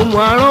bá òmù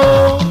àrùn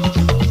o.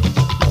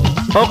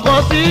 Ọkọ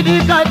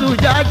Sídíkàtù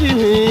jájì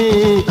mi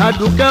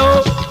Àdùkẹ́ o.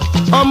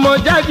 Ọmọ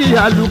jájì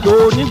àlùkò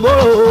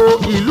nígboro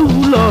ìlú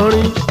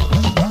Ìlọrin.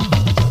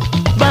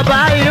 Bàbá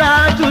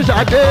Ìrántù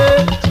Ṣàdé,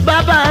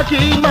 bàbá kì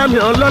í mami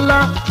ọlọ́lá.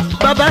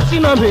 Bàbá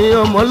Sínà mi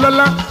ọmọ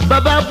lọ́lá.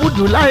 Bàbá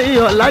Bùdùláì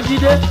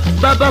Ọlájídé.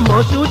 Bàbá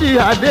Mọ̀ṣúdì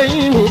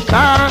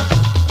Adéyínká.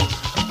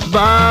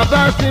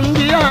 Bàbá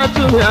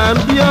Símbíàtù mi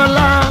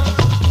Àbíọ́lá.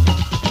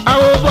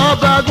 Àwọn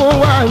bọ́bágún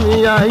wà ní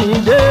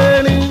Àyìndé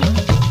rí.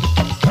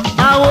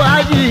 Àwọn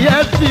ajíyẹ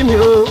sí mi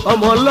o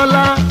ọmọ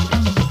lọ́lá.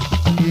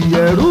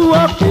 Ìyẹ̀rú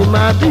ọ̀kìn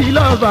máa bí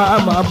lọ́ba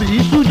máa bí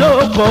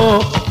súdòkọ̀.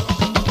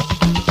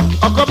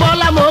 Ọkọ̀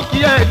Bọ́lá mo kí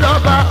ẹ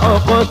dọ́ba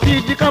ọkọ̀ tí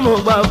jíkà mo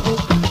gbà fún.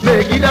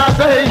 Mègídá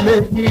sẹ́yìn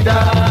mègídá.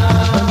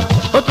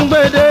 Ó tún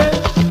gbédé.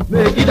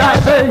 Mègídá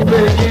sẹ́yìn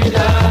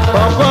mègídá.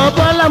 Ọkọ̀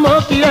Bọ́lá mo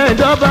kí ẹ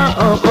dọ́ba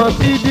ọkọ̀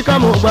tí jíkà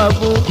mo gbà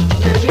fún.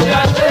 Mègídá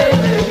sẹ́yìn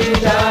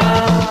mègídá.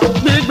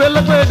 Gbígbé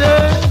lọ́pẹ́dé.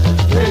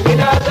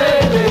 Mègídá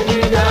sẹ́yìn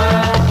mègídá.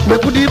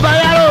 Mèkúdi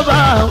báyárọ̀bá.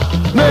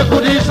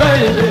 Mèkúdi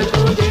sẹ́yìn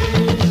mèkúdi.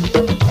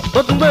 Ó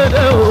tún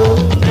gbédé o.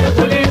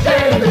 Mèkúdi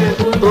sẹ́yìn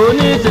mèkúdi.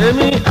 Oní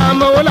tèmi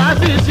amọ̀wó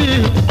lásìsì.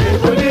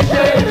 Mèkúdi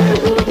sẹ́yìn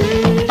mèkúdi.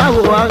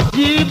 Àwọn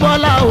àjí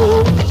Bọ́lá o.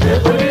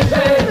 Mèkúdi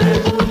sẹ́yìn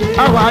mèkúdi.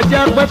 Àwọn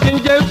àjẹpẹ́ tí ń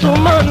jẹ́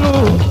súnmọ́nù.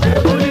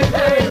 Mèkúdi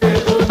sẹ́yìn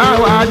mèkúdi.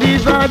 Àwọn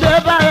àdìsàdé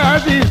báyà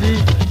sísì.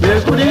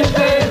 Mèkúdi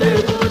sẹ́yìn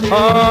mèkúdi.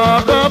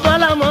 Ọkọ̀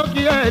Bọ́lá mọ́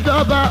kí ẹ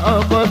dọ́ba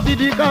ọkọ̀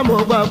Sídíkà mọ́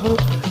gbà fún.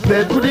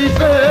 Mèkúdi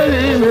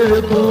sẹ́yìn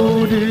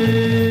mèkúdi.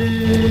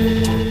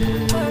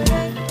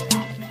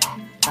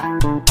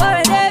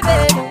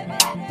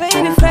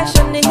 Baby fresh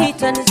on the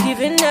heat and it's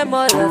giving them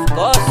all of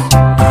course.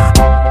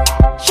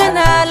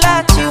 Shana a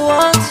lot you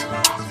want.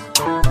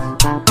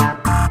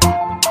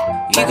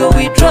 You go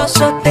withdraw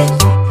something.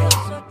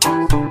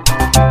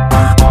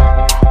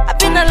 I've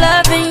been a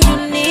loving you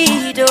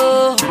need,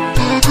 oh.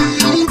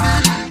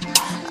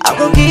 I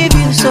go give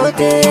you so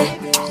day.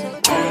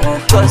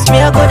 Cause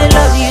me I gonna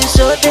love you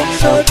so day,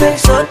 so day,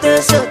 so day,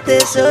 so day,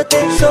 so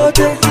day, so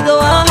day. You go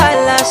on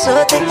holla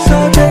so day,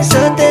 so day,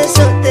 so day,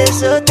 so day,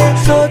 so day,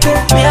 so day.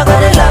 Me I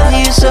gonna love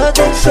you so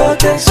day, so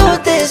day, so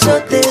day, so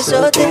day,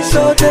 so day,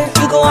 so day.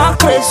 You go on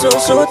crazy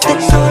so day,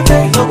 so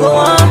day. You go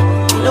on,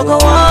 you go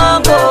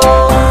on go.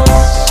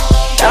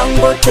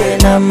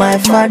 Dangote na my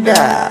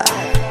father.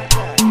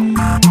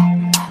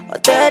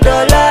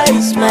 $1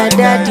 is my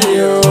daddy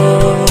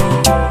oh.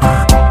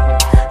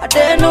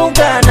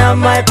 Adenuga na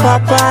my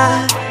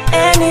papa.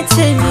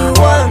 Anything you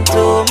want,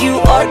 oh, you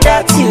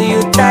order till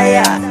you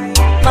tire.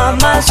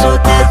 Mama so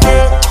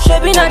tete,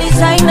 shopping a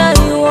designer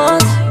you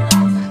want.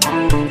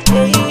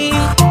 Hey,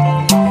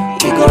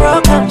 you go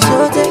rock am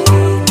so tete,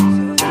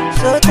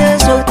 so tete,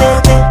 so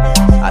tete.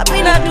 I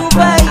been a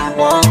Dubai you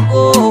want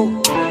go.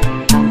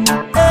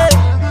 Hey,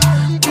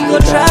 we go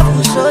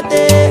travel so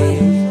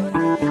tete.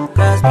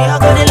 Cause me I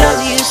gonna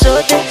love you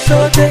so tete,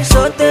 so tete,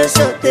 so tete,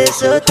 so tete,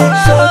 so tete,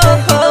 so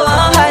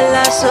tete.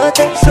 So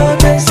day, so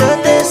day, so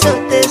day,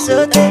 so day,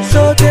 so day,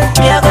 so day.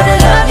 Me I gonna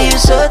love you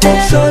so day,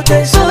 so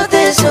day, so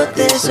day, so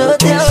day, so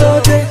day, so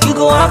day. You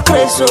go on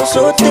crazy,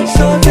 so day,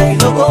 so day. You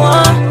no go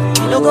on,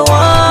 you no go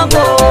on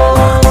go.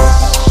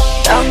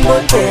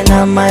 Dangote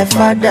na my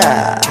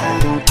father.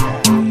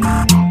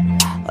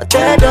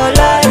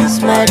 $1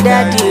 is my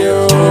daddy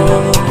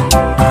oh.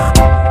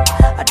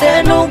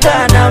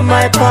 Adenuga na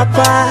my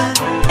papa.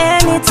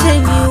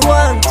 Anything you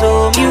want,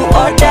 oh, you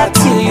order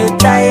till you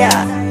tire.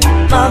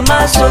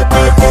 Mama so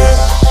tete,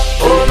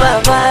 oh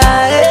mama,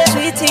 eh.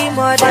 Sweetie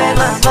mother,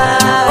 mama,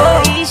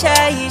 oh Isha,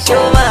 Isha,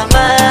 oh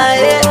mama,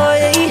 eh. Oh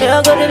yeah,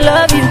 I'm gonna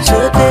love you so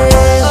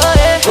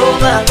tete, oh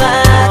mama,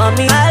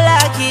 mommy, I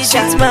like it,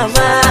 shit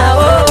mama,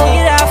 oh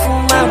get off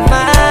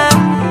mama,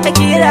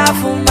 get off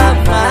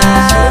mama,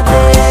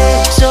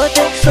 so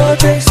tete, so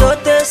tete, so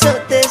tete, so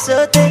tete,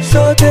 so tete,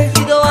 so tete,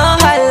 you go on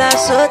holla,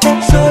 so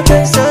tete, so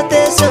tete, so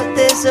tete, so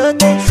tete, so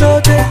tete,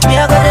 so tete, me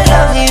I gonna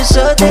love you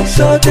so tete,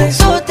 so tete,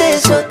 so tete,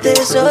 so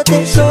tete. So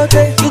day, so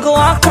day, you go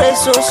on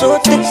crazy, so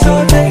day,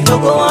 so day, you no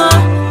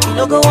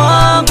go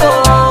on go.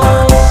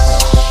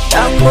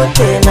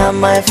 Dangote na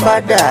my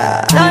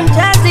father. Don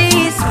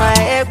Jazzy is my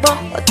egbo.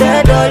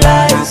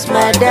 $1 is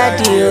my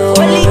daddy oh.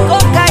 Holy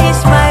Coca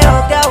is my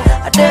oga.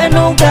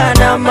 Adenuga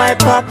na my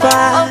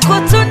papa.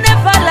 Uncle to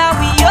never lie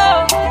we yo.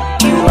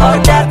 You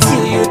order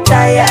till you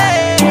tire.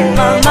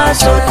 Mama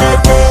so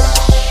tete,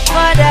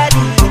 my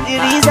daddy the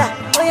reason.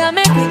 Oh yeah,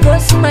 make me go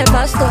see my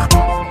pastor.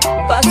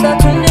 Pastor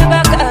to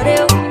never carry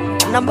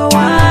number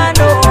one,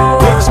 oh.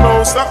 Big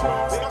Smoke, stop.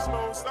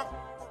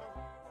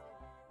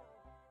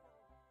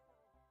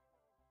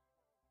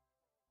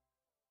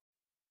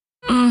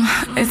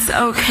 It's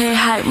okay,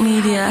 Hype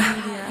Media.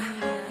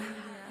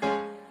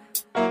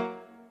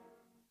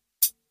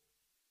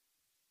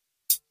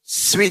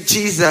 Sweet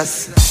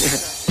Jesus.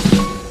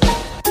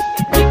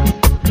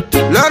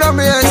 Lord of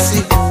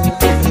mercy.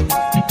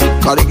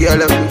 Call the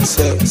girl of good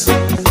sex.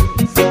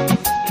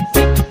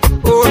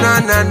 Oh na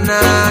na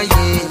na,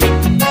 yeah.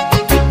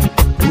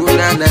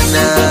 na na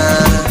na.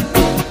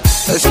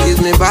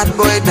 Excuse me, bad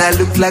boy, that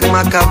look like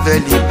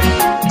Machiavelli.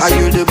 Are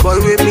you the boy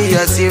with me,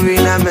 a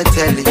Serena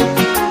Metelli?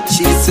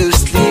 She's so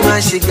slim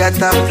and she got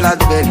a flat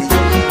belly.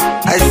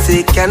 I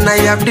say, can I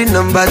have the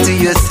number to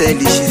your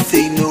celly? She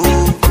say, no.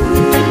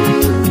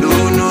 No,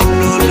 no,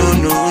 no, no,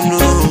 no,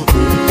 no.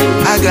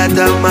 I got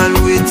a man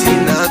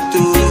waiting at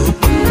door.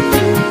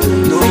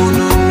 No,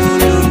 no, no,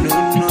 no, no,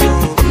 no.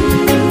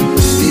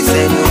 This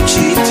ain't no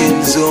cheating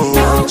zone.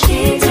 No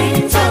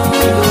cheating zone.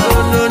 No,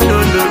 no, no,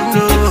 no,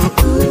 no.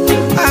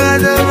 I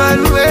got a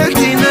man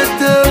waiting at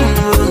door.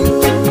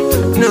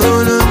 No,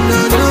 no, no,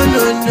 no,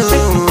 no, no.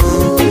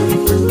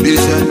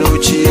 This ain't no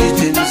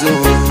cheating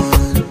zone.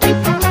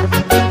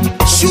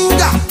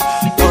 Sugar,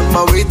 on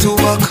my way to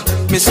work,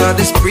 me saw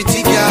this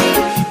pretty girl.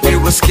 Me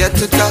was scared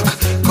to talk,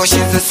 cause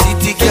she's a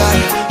city girl.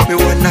 Me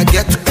wanna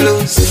get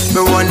close,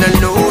 me wanna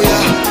know ya.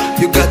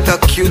 You got a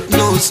cute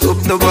nose,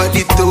 hope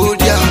nobody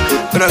told ya.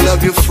 But I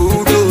love your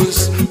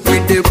photos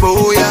with the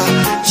boya.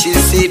 She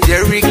say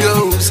there he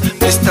goes,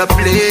 Mr.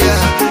 Player.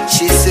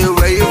 She say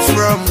where you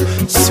from,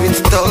 sweet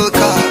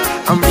stalker.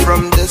 I'm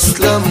from the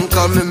slum,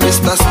 call me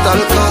Mr.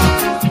 Stalker.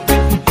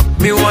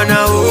 Me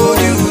wanna hold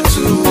you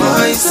to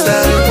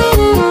myself,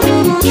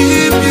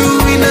 keep you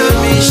in a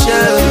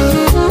mission.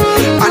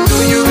 I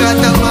know you got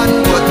a man,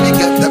 but me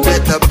got a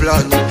better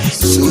plan.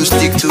 So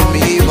stick to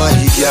me, my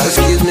girl.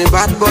 Excuse me,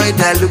 bad boy,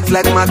 that look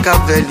like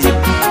Machiavelli.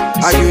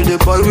 Are you the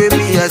boy with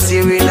me, a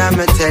Serena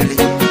Metelli?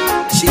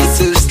 She's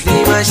so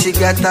slim and she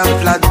got a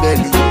flat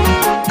belly.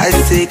 I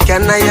say,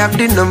 can I have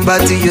the number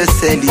to your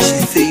celly?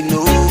 She say,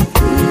 no.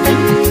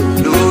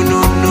 No,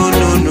 no, no,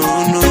 no, no,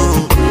 no.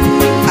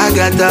 I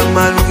got a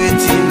man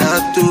waiting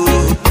at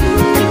door.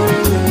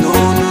 No,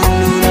 no,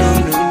 no, no,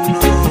 no,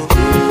 no.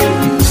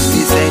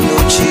 This ain't no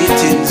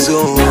cheating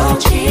zone. No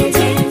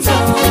cheating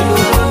zone.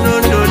 No,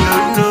 no, no, no,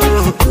 no.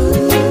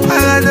 I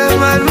got a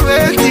man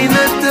waiting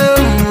at door.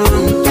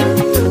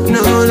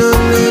 No, no,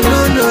 no, no,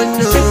 no,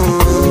 no.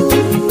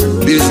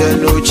 This ain't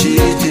no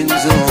cheating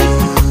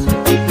zone.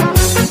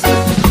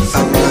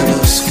 I'm gonna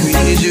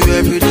squeeze you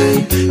every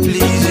day,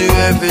 please you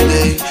every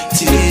day,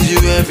 tease you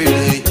every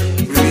day,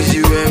 breeze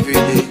you every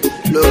day,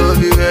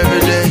 love you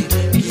every day,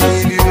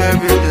 give you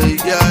every day,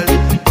 girl.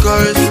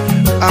 Cause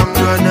I'm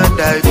gonna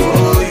die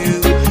for you.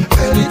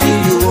 Anything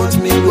you want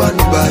me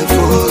gonna buy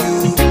for you.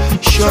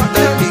 Shut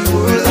down the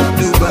world of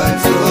Dubai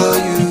for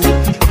you.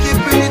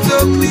 Keeping it so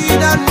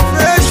clean and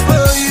fresh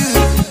for you.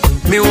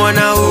 Me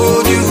wanna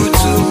hold you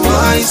to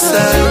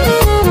myself,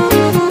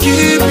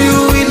 keep you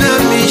in a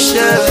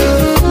mission.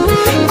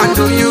 I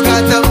know you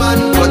got a man,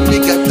 but me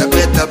got a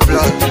better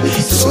plan.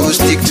 So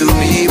stick to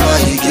me,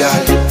 my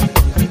girl.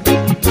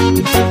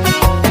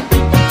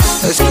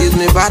 Excuse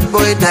me, bad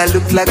boy, that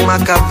look like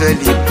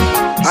Machiavelli.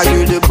 Are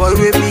you the boy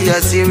with me,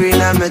 a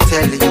Serena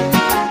Metelli?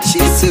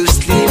 She's so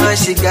slim and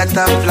she got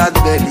a flat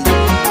belly.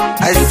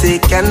 I say,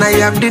 can I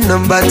have the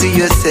number to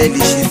your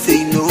celly? She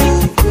say, no.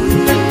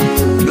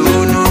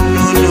 No, no,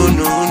 no, no,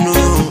 no, no.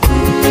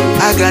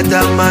 I got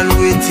a man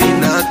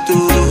waiting at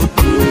door.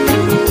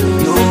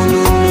 No,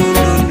 no, no,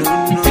 no, no,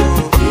 no.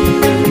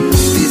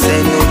 This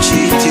ain't no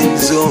cheating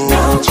zone.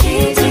 No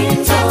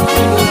cheating zone.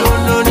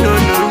 No, no, no,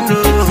 no, no.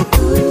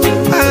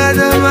 I got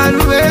a man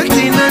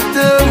waiting at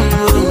door.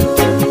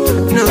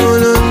 No,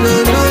 no, no,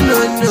 no, no,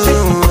 no.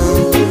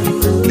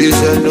 This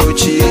ain't no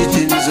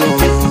cheating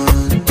zone.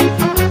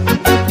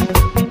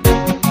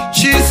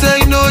 She say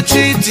no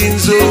cheating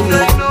zone.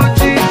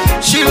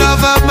 She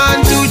love a man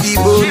to the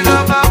bone.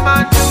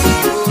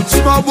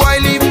 Small boy,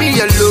 leave me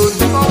alone.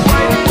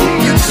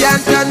 You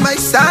can't turn my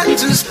son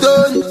to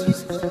stone.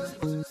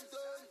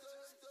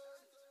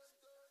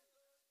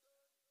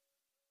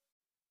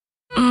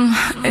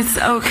 It's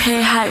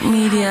okay, hype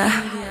media.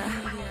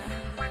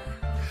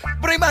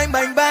 Bang, bang,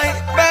 bang, bang,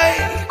 bang.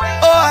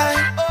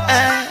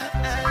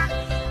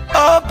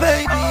 Oh,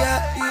 baby, I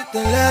need to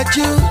let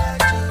you.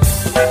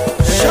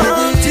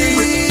 Shawty,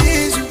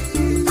 tease you.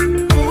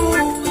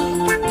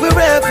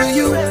 Wherever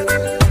you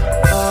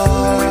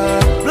are.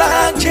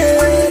 Black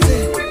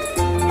Jersey.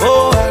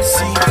 Oh, I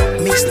see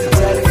Mr.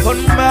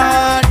 Telephone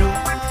Man.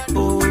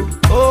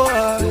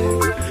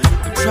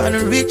 I'm trying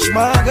to reach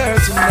my girl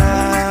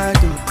tonight.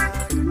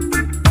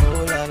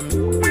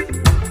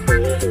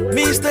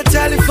 Mr.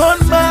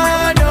 Telephone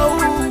Man,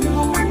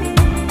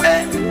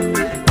 hey.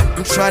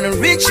 I'm trying to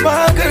reach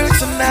my girl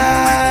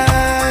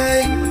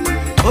tonight.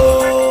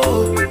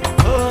 Oh,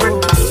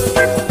 oh.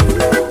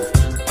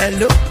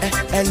 Hello,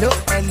 hello,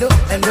 hello,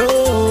 hello,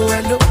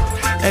 hello,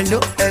 hello,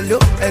 hello,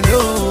 hello,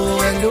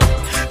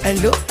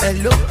 hello,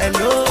 hello,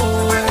 hello,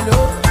 hello,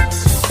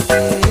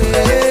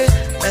 hey.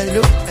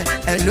 Hello,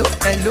 hello,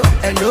 hello,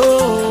 hello,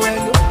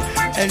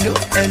 hello,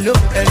 hello,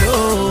 hello,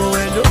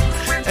 hello.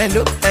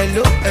 Hello,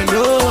 hello,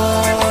 hello.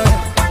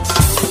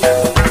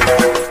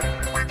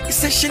 He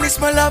said she needs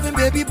my loving,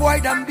 baby boy,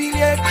 damn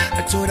billion.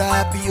 I told her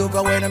I'll be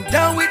over when I'm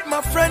done with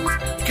my friend.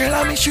 Girl,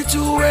 I miss you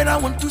too and I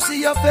want to see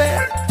your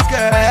face.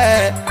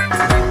 Girl,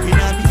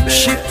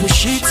 ship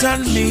push it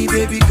on me,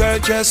 baby girl,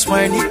 just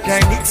wind it,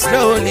 grind it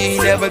slowly.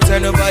 Never tell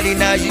nobody,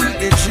 now you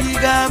the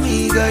trigger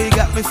me, girl, you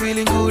got me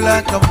feeling good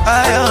like I'm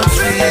high on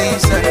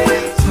trees.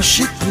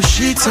 Push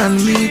it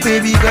on me,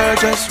 baby girl,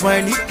 just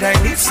wind it,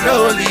 grind it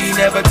slowly.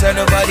 Never tell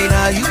nobody,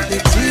 now you the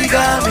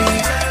trigger me,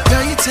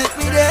 girl, you take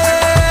me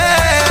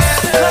there.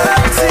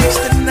 Cloud 6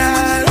 to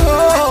 9,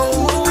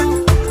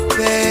 oh,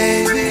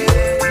 baby,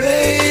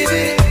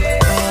 baby.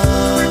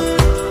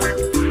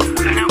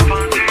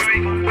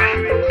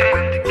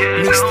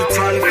 Mix the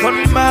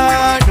telephone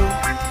man,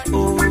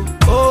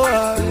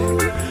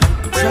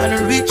 I'm trying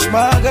to reach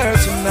my girl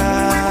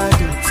tonight.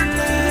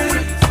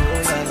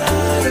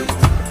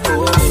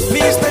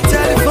 Mix the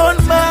telephone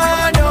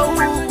man,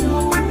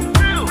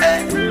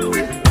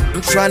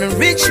 I'm trying to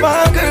reach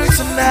my girl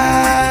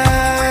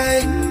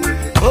tonight.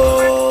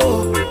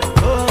 Oh,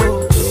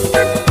 oh.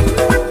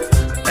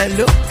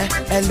 Hello,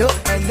 hello,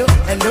 hello,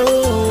 hello,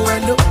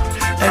 hello,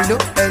 hello,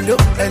 hello,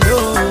 hello,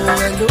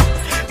 hello.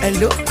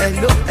 Hello,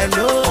 hello,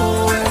 hello,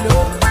 hello.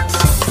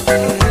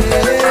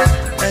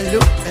 Hello,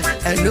 hello,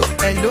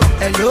 hello,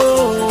 hello,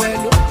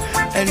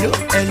 hello,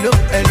 hello,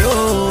 hello,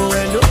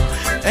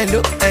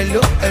 hello,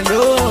 hello,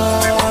 hello.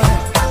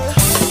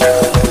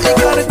 You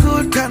got a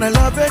good kind of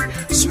loving,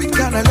 sweet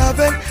kind of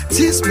loving.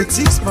 Tease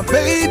my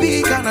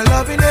baby kind of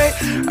loving, eh?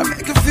 I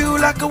make you feel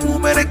like a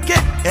woman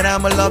again, and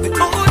I'ma love you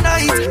all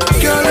night.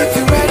 Girl, if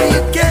you're ready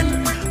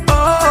again,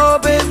 oh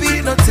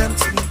baby, no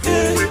tempt me.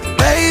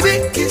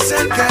 Baby, kiss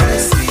and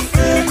caress me,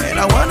 and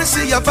I wanna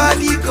see your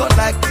body go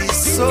like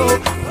this. So,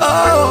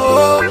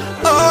 Lord,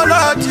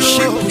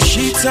 you push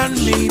it on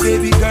me,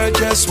 baby girl,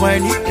 just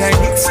wind it,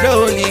 grind it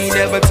slowly.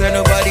 Never tell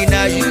nobody,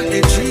 now you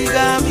the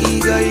trigger me,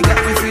 girl, you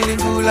got me feeling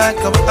good like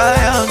I'm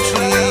high on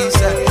trees.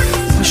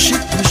 Push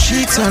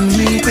it on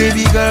me,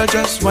 baby girl,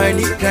 just wind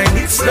it, grind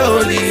it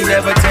slowly.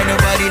 Never tell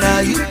nobody, now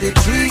you the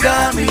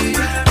trigger me,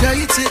 girl,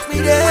 you take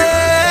me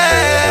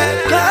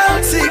there.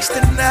 Cloud 6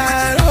 to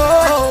 9,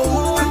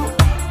 oh,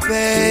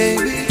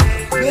 baby,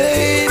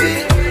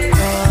 baby.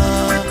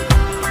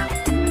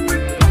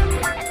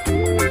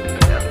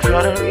 I'm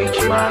trying to reach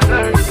my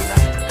girl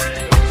tonight.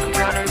 I'm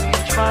trying to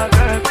reach my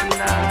girl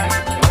tonight.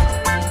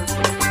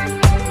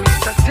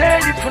 Mr.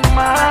 Telephone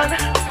man.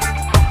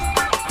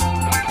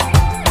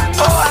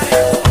 Oh,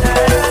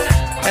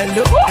 hello,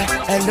 hello,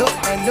 hello,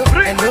 hello,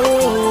 hello,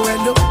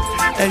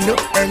 hello,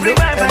 hello, hello,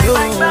 hello,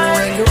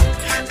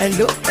 hello,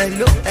 hello,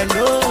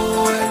 hello,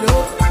 hello.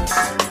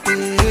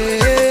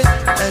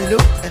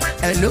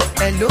 Hello, hello,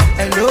 hello,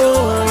 hello,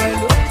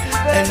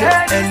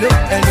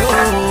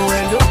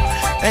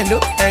 hello, hello,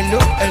 hello,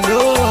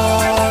 hello.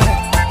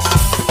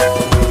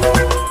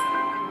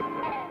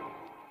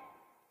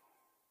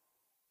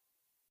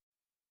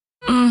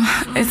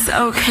 It's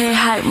okay,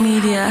 Hype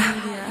Media.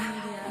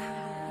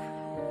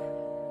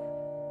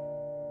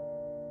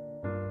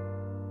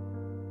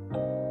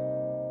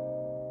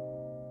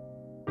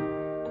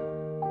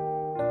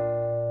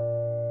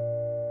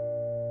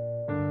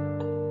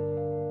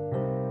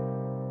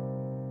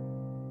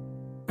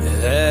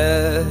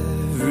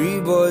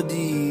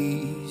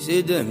 Everybody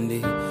say them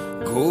they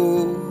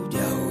go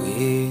their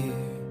way,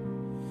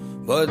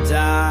 but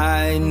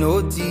I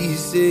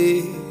notice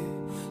say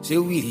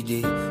we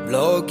they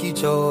block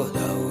each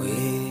other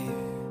way.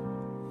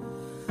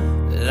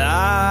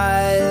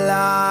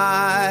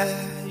 Lie,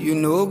 you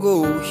know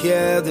go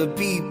hear the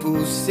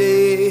people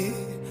say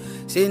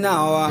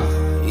now our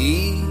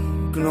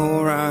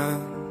ignorance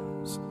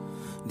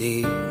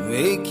they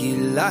make it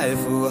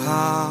life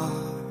hard.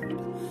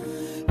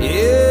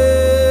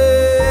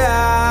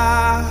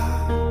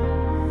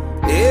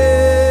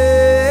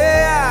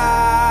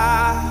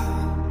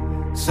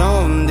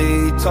 Some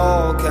they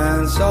talk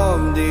and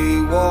some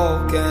they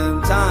walk,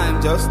 and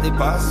time just they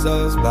pass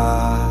us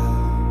by.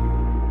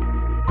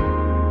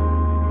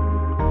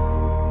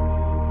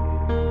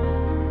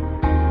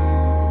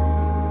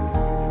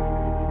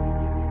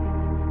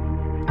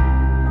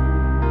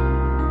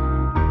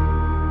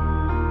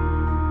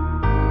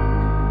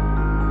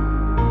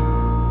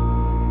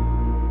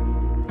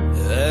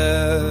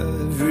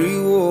 Every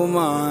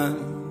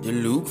woman, they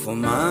look for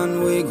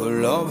man, we go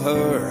love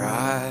her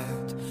right.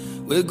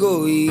 We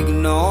go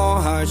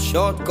ignore her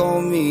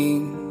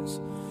shortcomings,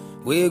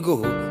 we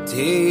go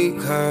take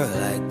her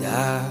like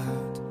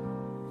that.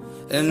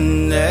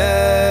 And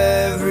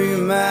every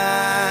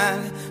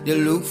man, they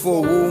look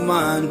for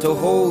woman to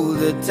hold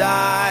it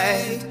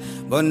tight,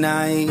 but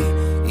now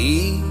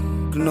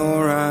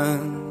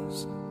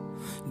ignorance,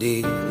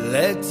 they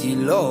let you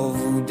love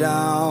you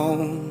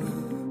down.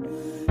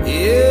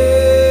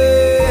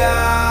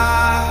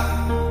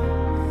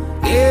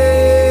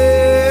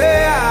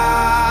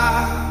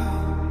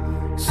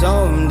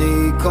 Some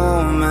they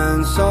come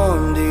and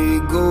some they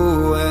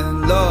go,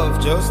 and love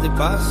just they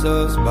pass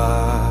us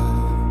by.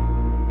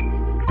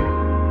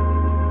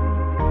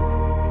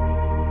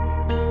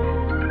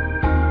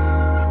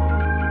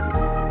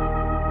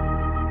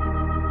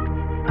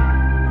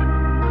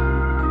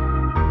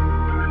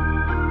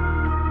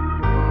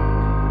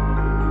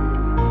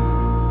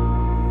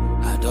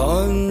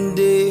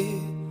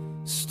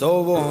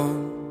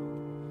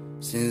 stubborn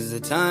since the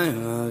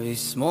time of a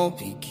small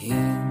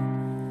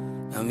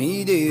pikin. I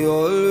mean, they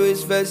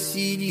always first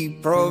see the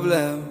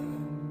problem.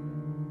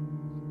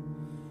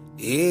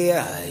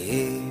 Yeah.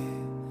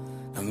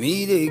 I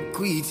mean, they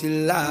quit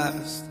it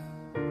last.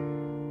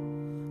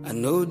 I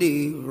know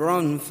they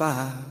run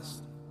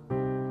fast.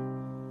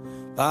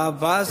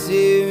 Papa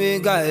say we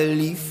gotta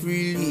live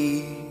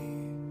freely,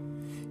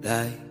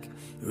 like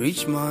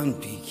rich man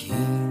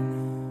pikin.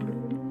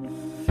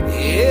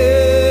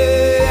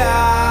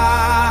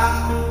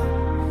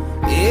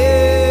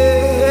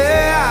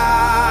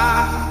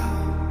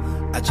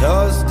 I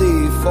just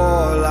dey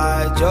fall,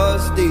 I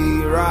just dey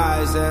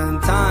rise,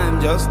 and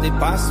time just dey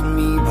pass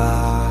me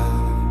by.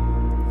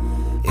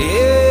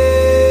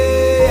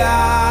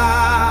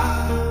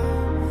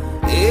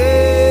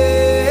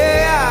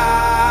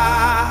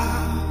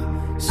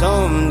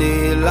 Some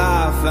dey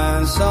laugh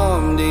and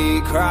some dey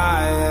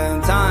cry,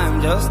 and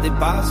time just dey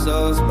pass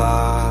us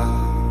by.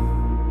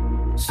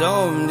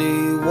 Some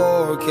dey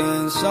work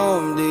and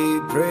some dey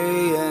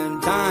pray,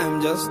 and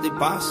time just dey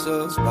pass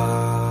us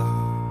by.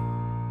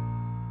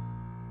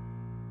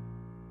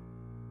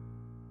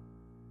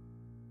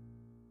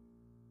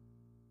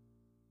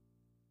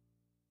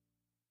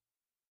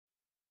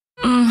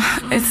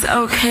 It's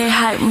okay,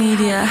 hype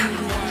media.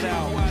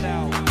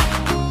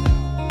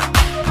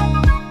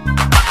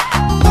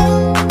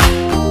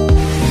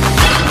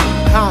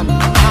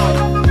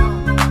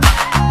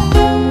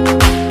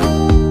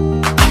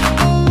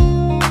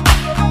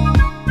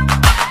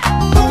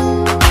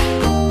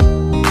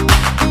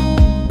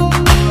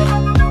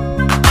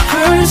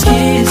 First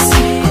kiss,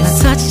 when I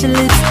touched your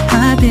lips,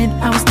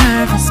 I was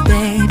nervous,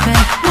 baby.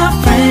 My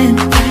friend,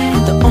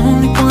 you're the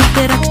only one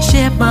that I could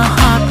share my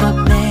heart, but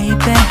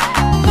baby,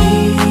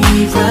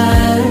 we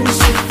rush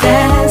too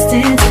fast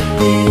into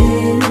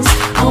this.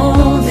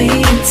 Only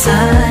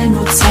time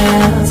will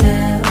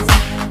tell.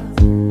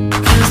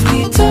 'Cause we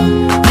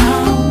don't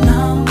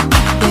know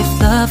if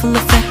love will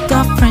affect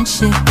our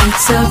friendship.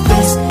 It's a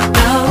risk,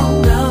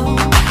 no.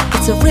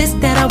 It's a risk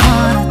that I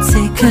wanna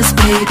take. 'Cause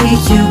baby,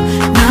 you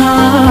know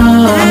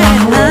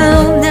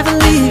I'll never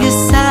leave your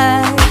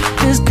side.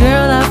 'Cause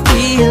girl, I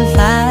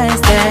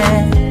realize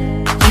that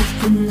you've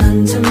been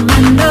under my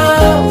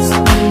nose.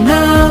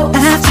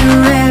 After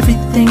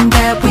everything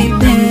that we've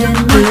been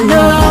through,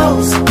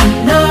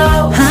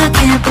 I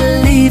can't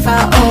believe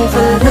I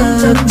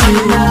overlooked you.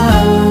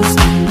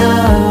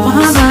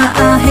 Why am I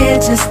out here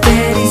just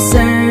steady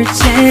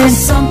searching for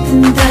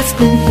something that's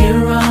been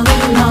here all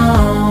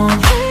along?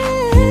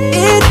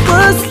 It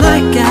was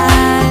like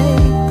I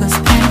was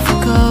paying for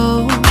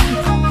gold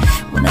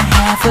when I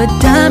have a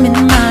diamond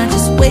in mind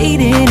just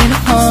waiting in a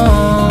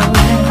home.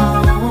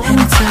 And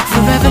it took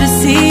forever to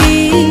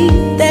see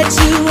that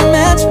you were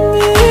meant for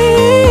me.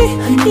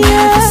 I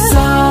never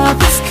saw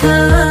this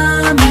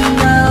coming,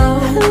 no.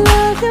 I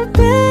love you,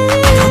 baby.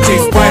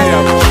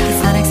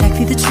 It's not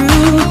exactly the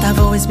truth. I've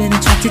always been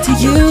attracted to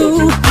you,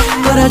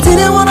 but I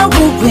didn't wanna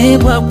ruin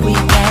what we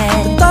had.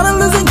 The thought of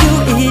losing you,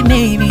 it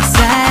made me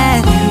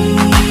sad.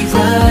 We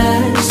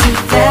rush too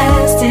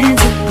fast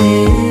into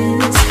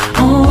this.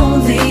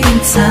 Only in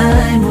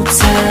time will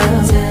tell.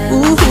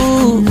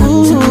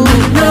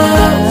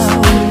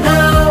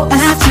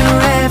 After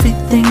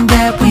everything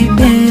that we've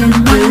been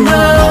through,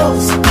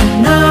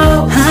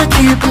 I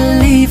can't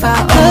believe I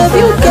love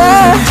you,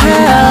 girl.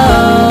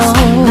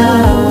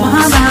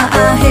 Why am I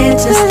out here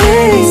just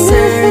steady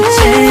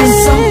searching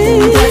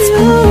something that's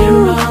been here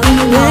all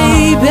along,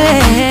 baby?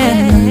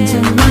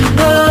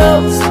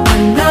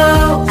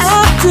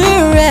 After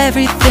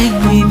everything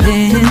we've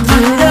been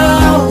through,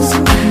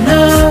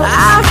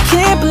 I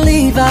can't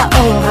believe I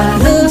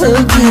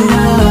overlooked you.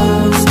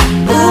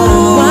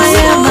 Why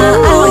am I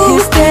out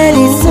here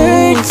steady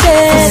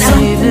searching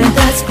something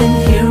that's been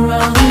here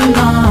all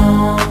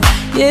along?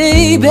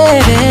 Yeah,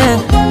 baby.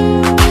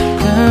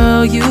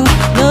 Girl, you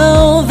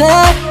know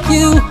that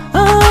you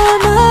are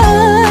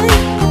mine.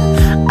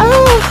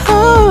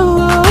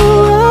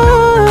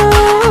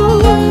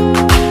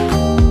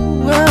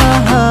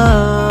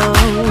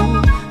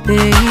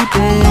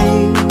 Baby,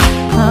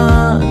 I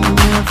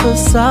never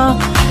saw a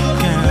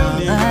girl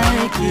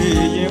like you.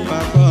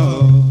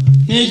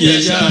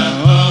 Níjẹ̀ṣà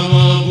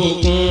ọmọ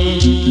bòkun,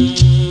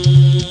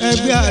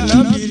 ẹgbẹ́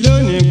ànábì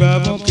lónìí gbà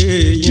mú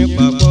kéèyàn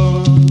papọ̀.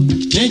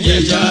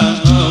 Níjẹ̀ṣà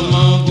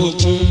ọmọ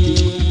bòkun,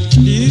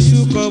 ìṣú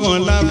kọ́mọ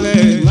lábẹ́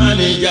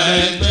máníjà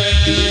ẹgbẹ́.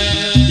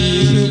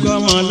 Ìṣú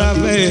kọ́mọ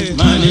lábẹ́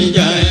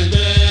máníjà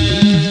ẹgbẹ́.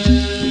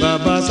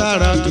 Bàbá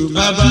Sàràtù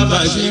bàbá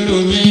Bàṣírù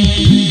mi.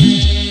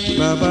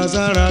 Bàbá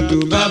Sàràtù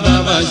bàbá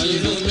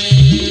Bàṣírù mi.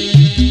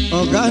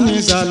 Ọ̀gá ní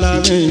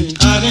Sàlámì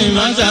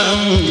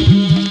Àrímásàmù.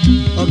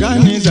 Ọ̀gá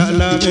ní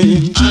Sàlámì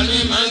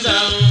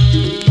Àrímásàmù.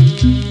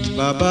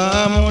 Bàbá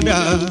Amúdà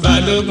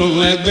Balógun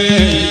ẹgbẹ́.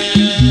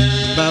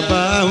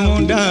 Bàbá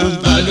Amúdà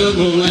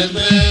Balógun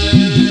ẹgbẹ́.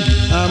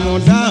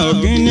 Àmúdá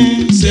Ògínní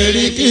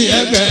Sẹ́ríkì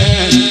ẹgbẹ́.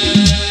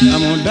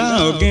 Àmúdá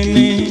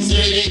Ògínní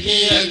Sẹ́ríkì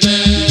ẹgbẹ́.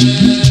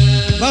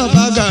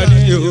 Bàbá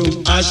Gàníyò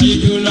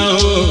Aṣíjú náà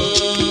o.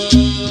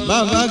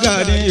 bàbá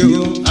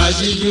Gàníyò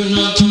aṣíjú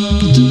náà.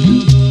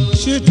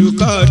 Ṣítù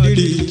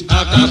Kádìrì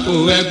àkàkò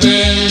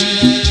ẹgbẹ́.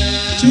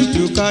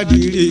 Ṣítù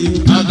Kádìrì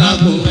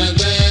àkàkò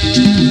ẹgbẹ́.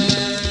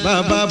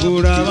 bàbá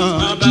Bùràmọ́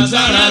bàbá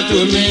Sàràtù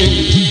mi.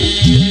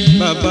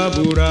 bàbá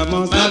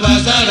Bùràmọ́ bàbá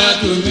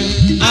Sàràtù mi.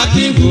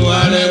 Akíbu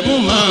Àrẹ̀mú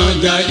máa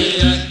jayé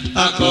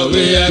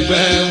akọ̀wé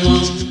ẹgbẹ́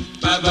wọn.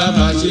 Bàbá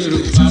Bàṣírù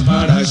bàbá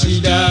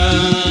Ràṣídà.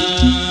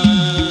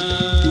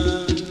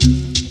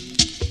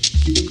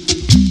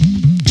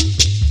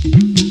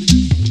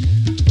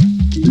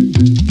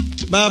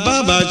 bàbá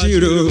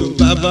Bàṣírù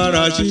bàbá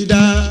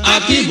Ràṣídà.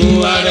 Akíbu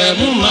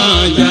Àrẹ̀mú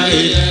máa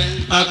jayé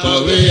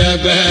akọ̀wé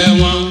ẹgbẹ́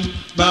wọn.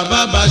 Bàbá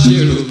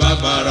Bàṣírù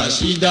bàbá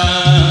Ràṣídà.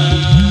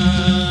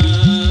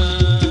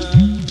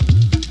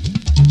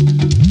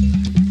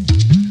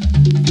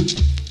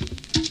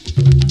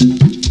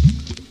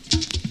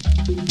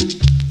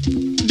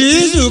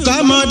 Dísù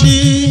Kámọ́dí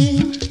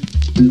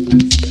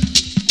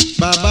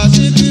bàbá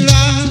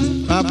Síkírà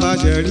bàbá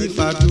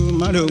Ṣẹ̀rífàtù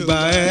mádògbà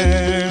ẹ̀.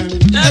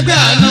 Ẹgbẹ́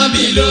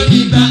Ànábì ló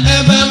nígbà ẹ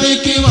bá mi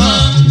kí wọn.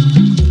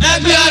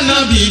 Ẹgbẹ́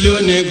Ànábì ló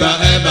nígbà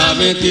ẹ bá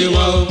mi kí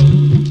wọn o.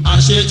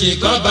 Àṣetì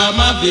kọ́ba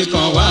má fi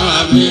kàn wá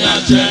àmì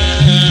àṣẹ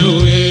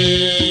òwe.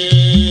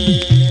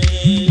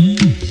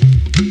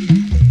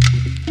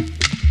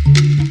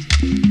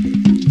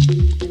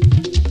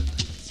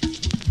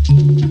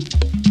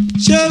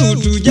 Ṣé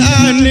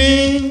Tùjání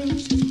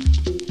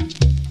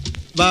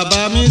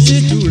bàbá mi sì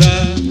tura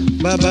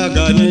bàbá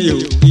Gàníyò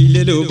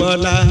ilé ló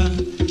bọ́lá.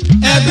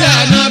 Ẹgbẹ́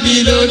Ànábì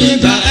ló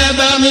nígbà ẹ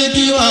bá mi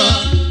kí wọn.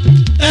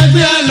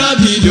 Ẹgbẹ́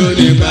Ànábì ló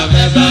nígbà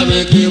ẹ bá mi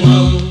kí wọn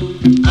o.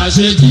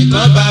 Àṣetì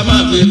kọ́ba má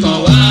fi kàn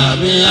wá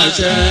àmì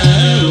àṣẹ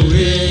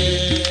òwe.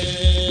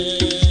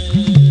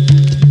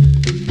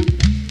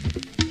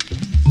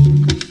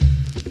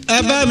 Ẹ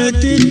bá mi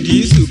kí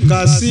Dísù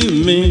Kásìm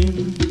mi.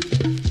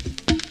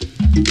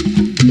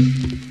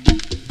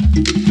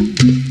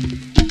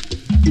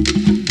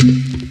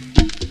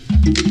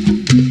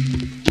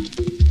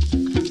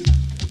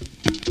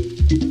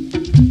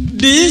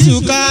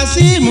 Dísù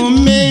Kásìm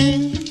mi.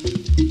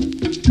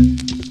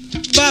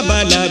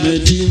 Bàbá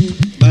Lámìdí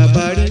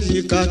bàbá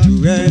Rísíkátù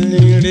ẹni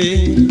rè.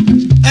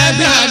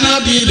 Ẹgbẹ́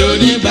Ànábì ló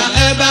nígbà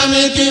ẹ bá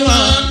mi kí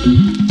wọn.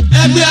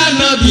 Ẹgbẹ́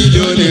Ànábì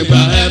ló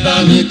nígbà ẹ bá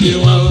mi kí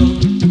wọn o.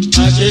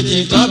 Àṣetì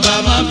kọ́ba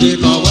má fi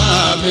kàn wá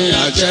àmì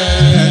àṣẹ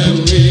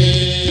òwe.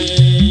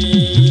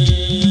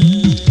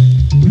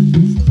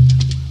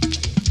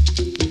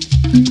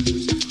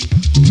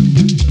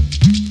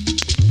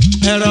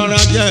 Ẹ rọra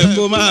jẹ́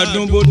kó máa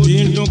dún bó ti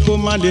ń dún kó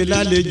má lè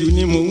lálejò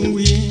ni mò ń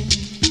wí.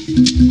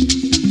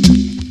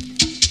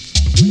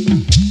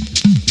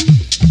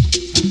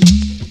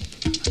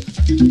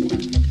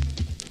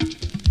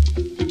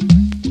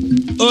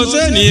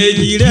 Òsèní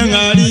èjì rẹ̀ ń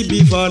arí bí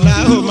Fọlá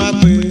ó máa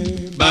pè.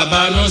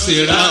 Bàbá ló sì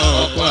ra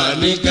ọ̀pọ̀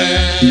Àníkẹ́.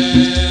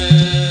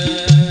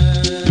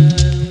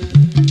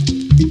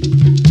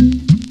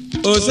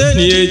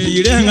 Òsèní èjì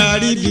rẹ̀ ń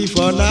arí bí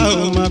Fọlá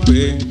ó máa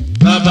pè.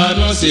 Bàbá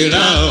ló sì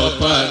ra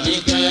ọ̀pọ̀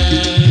Àníkẹ́.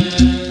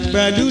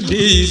 Pẹ̀lú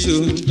Dísù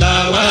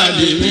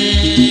Láwálì mi.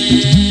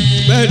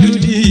 Pẹ̀lú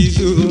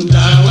Dísù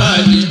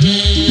Láwálì mi.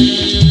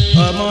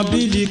 Ọmọ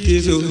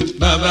Bílíkìsù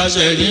bàbá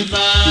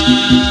Ṣẹ̀rífà.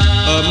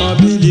 ọmọ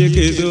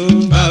Bílíkìsù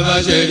bàbá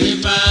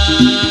Ṣẹ̀rífà.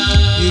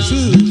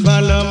 Yusuf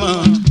Falọmọ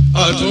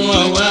ọ̀tún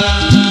ọ̀wá.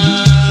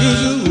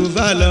 Yusuf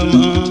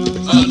Falọmọ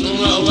ọ̀tún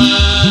ọ̀wá.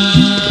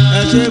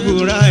 ẹ ṣé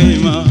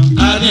Bùráìmọ̀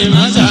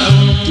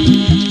Ànímọ́sàmù.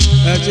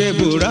 ẹ ṣé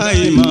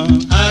Bùráìmọ̀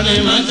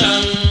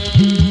Ànímọ́sàmù.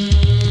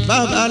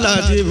 bàbá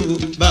Látìfù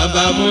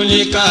bàbá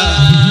Múlíkà.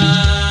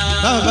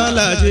 bàbá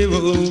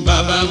Látìfù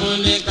bàbá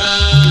Múlíkà.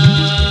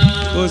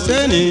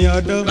 Òsèní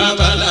ọ̀dọ́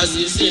bàbá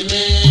Lásìsì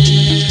mi.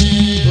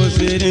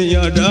 Òsèní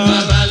ọ̀dọ́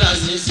bàbá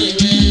Lásìsì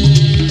mi.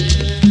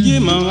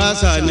 Jímọ̀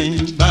Hásánì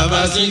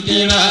bàbá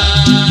Síkírà.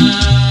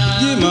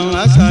 Jímọ̀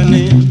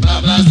Hásánì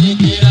bàbá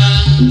Síkírà.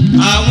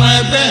 Àwọn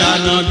ẹgbẹ́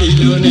Ànábì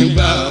ló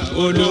nígbà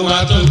Olúwa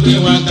tó gbé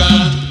wọn ká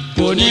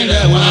kò ní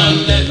rẹ̀ wọ́n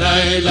lẹ̀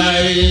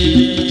láéláé.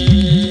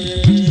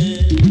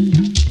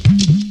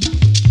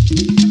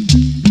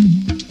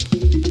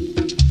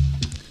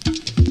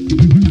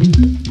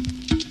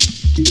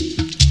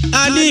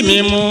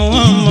 Alimi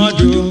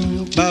Muhammadu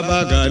bàbá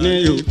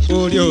Gàníyò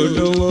orí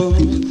olówó.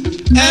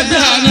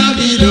 Ẹgbẹ́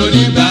Ànábì ló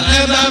nígbà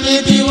ẹ bá mi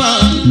kí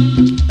wọn.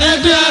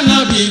 Ẹgbẹ́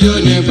Ànábì ló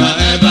nígbà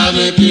ẹ bá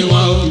mi kí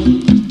wọn o.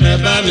 Ẹ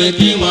bá mi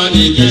kí wọn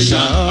ní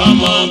Ìjẹ̀ṣà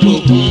ọmọ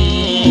Bòkun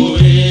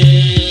òwe.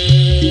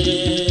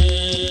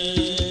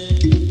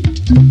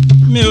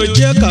 Mi ò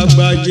jẹ́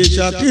kàgbà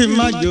Ìjẹ̀ṣà kí n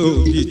má jò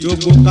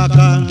ìtógbó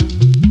káká.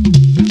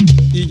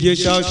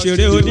 Ìjẹ̀ṣà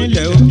òṣèré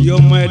onílẹ̀ òbí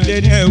ọmọ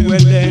ẹlẹ́ni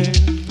ẹ̀wẹ́lẹ́.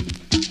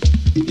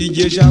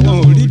 Ìjẹ̀ṣà wọn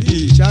ò rí di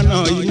ìṣáná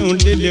inú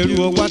lélẹ́rú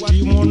ọwá tí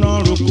múná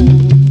roko.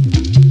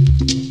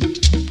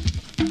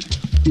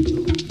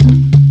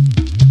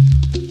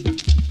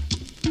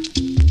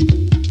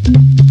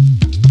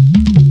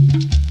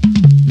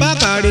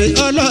 Bákàrè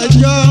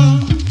ọlọ́jọ́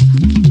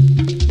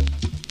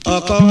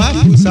ọkọ̀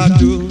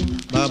Àfúsàtù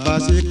bàbá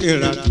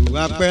Síkírátù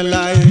apẹ́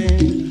láyé.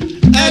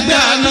 ẹgbẹ́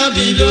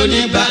ànábì ló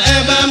nígbà ẹ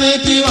bá mi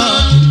kí wọn.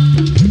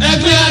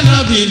 ẹgbẹ́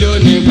ànábì ló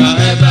nígbà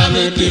ẹ bá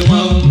mi kí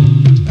wọn o.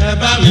 ẹ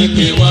bá mi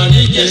kí wọn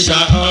níjẹ̀ṣà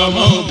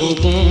ọmọ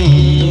òbòkun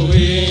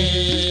òwe.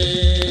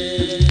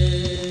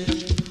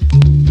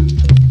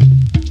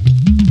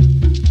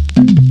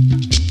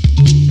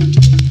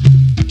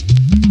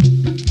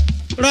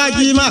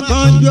 Rájímà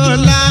Kánjú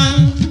ọlá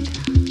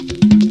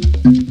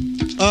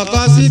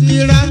ọkọ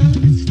Síkírá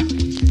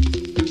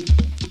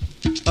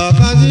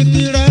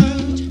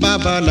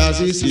bàbá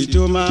Lásìsì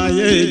tó máa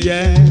yé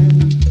jẹ.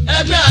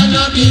 ẹgbẹ́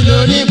ànábì ló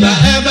nígbà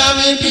ẹ bá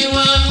mi kí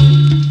wọn.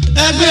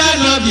 ẹgbẹ́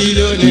ànábì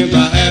ló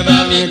nígbà ẹ bá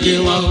mi kí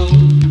wọn o.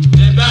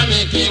 ẹ bá mi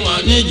kí wọn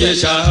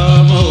níjẹ̀ṣà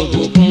ọmọ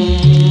òbòkun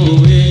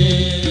òwe.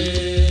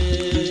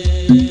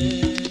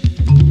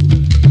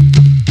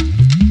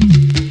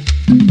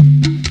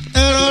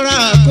 ẹ rọra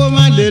kó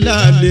má lè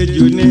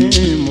lálejò ní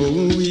mò ń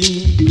wí.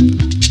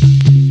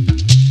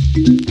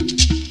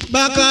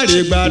 Bákàrè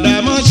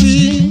Gbàdámọ́sí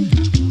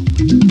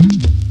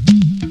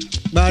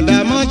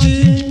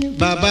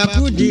bàbá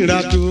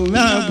Kúdírátù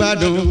máa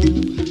gbádùn.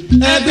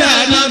 ẹgbẹ́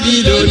ànábì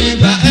ló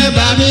nígbà ẹ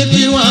bá mi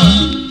kí wọn.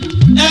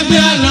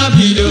 ẹgbẹ́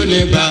ànábì ló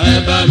nígbà ẹ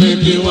bá mi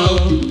kí wọn o.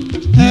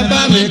 ẹ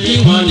bá mi kí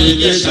wọn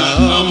níjẹ̀ṣà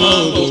ọmọ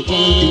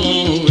òbòkun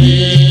òwe.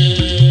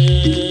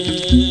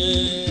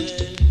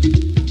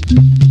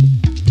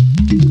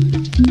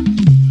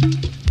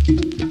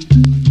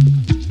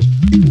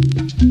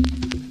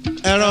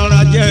 ẹ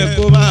rọra jẹ́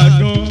kó máa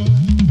dún.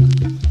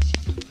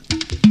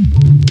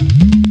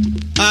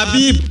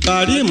 Habib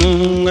Karimu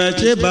ẹ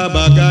ṣe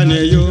bàbá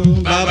Ganiyo.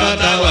 bàbá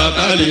táwa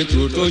kálí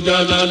tù tó jọ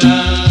lọ́la.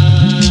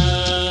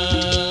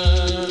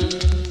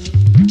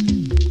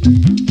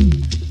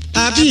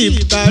 Habib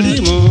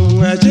Karimu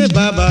ẹ ṣe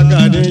bàbá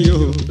Ganiyo.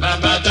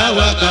 bàbá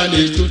táwa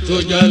kálí tù tó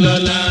jọ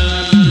lọ́la.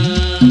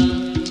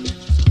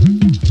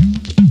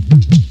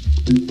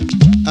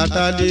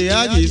 Àtàdé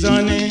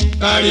Àjìsánní.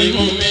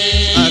 Karimu mi.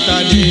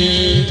 Àtàdé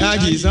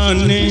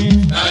Àjìsánní.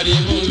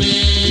 Karimu mi.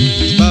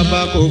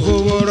 Bàbá kò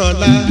fowó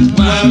rọlá.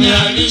 wà mí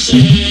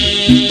àríṣe.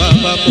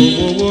 Bàbá kò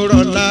fowó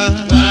rọlá.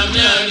 wà mí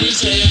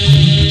àríṣe.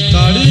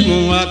 Karimu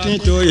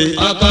Akíntóyè.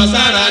 ọkọ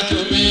sára tù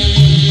mí.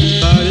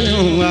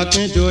 Karimu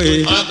Akíntóyè.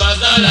 ọkọ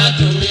sára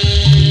tù mí.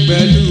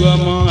 Pẹ̀lú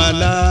ọmọ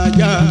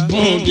alájà.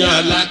 Múbi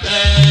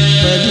Àlàkẹ́.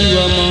 Pẹ̀lú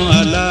ọmọ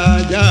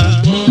alájà.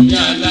 Múbi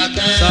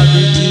Àlàkẹ́.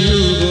 Sàbìtì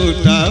òun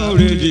ta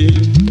òrèdè.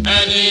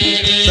 ẹni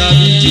rè.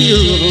 Sàbìtì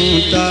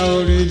òun ta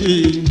òrèdè.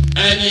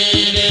 ẹni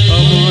rè.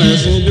 Ọmọ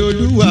ẹ̀sìn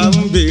lolúwa ń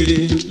béèrè.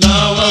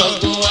 lọ́wọ́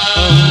kún wa.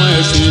 Ọmọ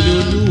ẹ̀sìn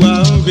lolúwa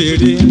ń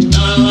béèrè.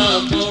 lọ́wọ́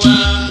kún wa.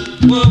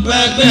 gbogbo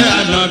ẹgbẹ́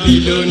ànábì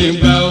ló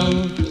nígbà o.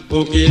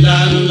 òkè là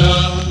ń lọ.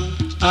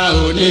 a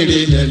ò ní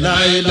ìrẹ̀lẹ̀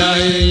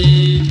láéláé.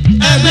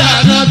 ẹgbẹ́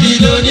ànábì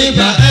ló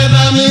nígbà ẹ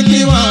bá mi kí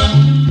wọn.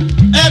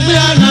 ẹgbẹ́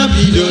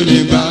ànábì ló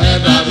nígbà ẹ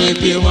bá mi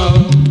kí wọn.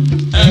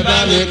 ẹ bá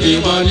mi kí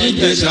wọn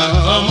níjẹ̀ṣà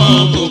ọmọ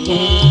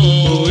òbòkun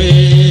òwe.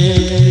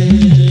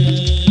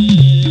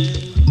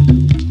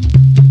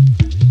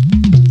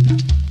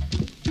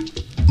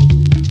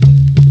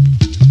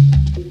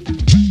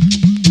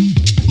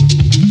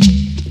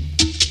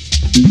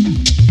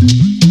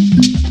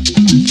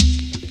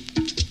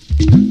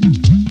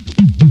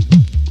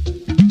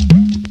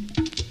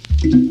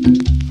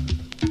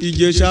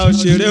 Ìjẹ̀ṣà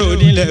òṣèré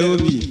onílẹ̀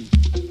obì.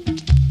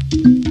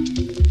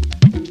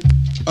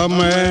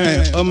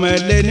 ọmọ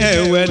ẹlẹ́ni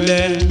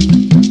ẹ̀wẹ́lẹ́.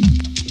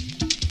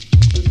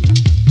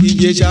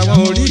 Ìjẹ̀ṣà wọn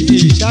oríṣi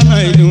ìṣáná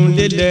ìlú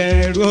lélẹ̀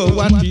ẹ̀rọ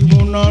wá ti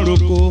múná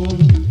roko.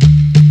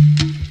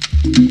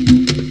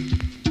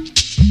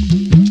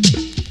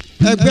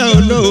 Ẹgbẹ́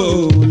olóò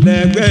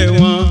lẹ́gbẹ́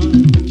wọn.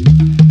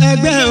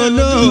 Ẹgbẹ́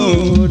olóò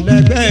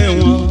lẹ́gbẹ́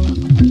wọn.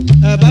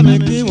 Ẹ bá mi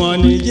kí wọn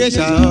ní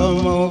Ìjẹ̀ṣà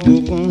ọmọ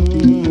òbòkun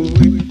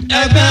òwe.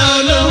 ẹgbẹ́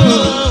olówó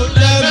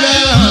lẹ́gbẹ́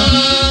wọn.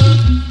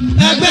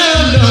 ẹgbẹ́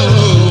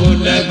olówó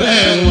lẹ́gbẹ́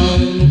wọn.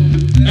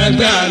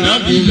 ẹgbẹ́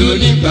ànábì ló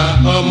nígbà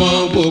ọmọ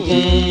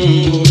òbòkun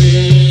òwe.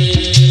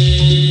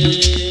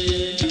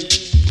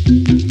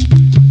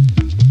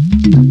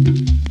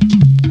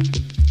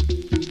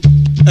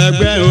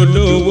 Ẹgbẹ́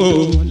olówó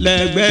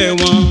lẹ́gbẹ́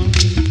wọn.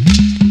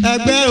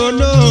 Ẹgbẹ́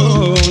olówó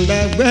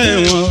lẹ́gbẹ́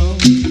wọn.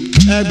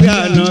 Ẹgbẹ́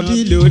ànábì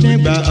ló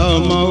nígbà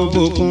ọmọ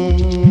òbòkun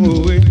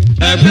òwe.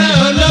 ẹgbẹ́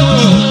olówó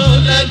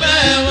lẹ́gbẹ́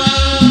wọn.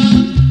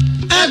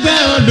 ẹgbẹ́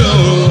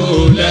olówó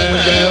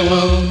lẹ́gbẹ́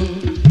wọn.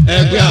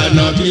 ẹgbẹ́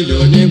ànábì ló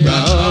nígbà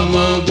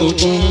ọmọ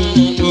òbòkun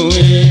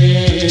òwe.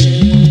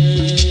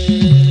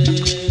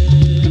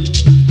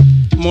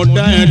 Mo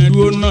dá ẹ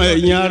dúró náà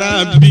ẹ̀yin ará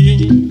bí.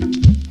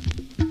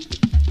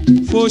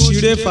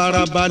 Fóṣìré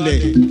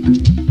farabalẹ̀.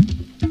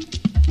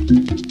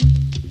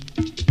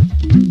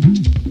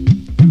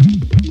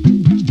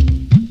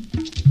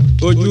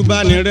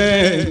 Ojúbánirẹ́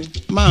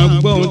máa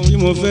gbọ́ ohun tí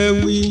mo fẹ́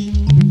wí.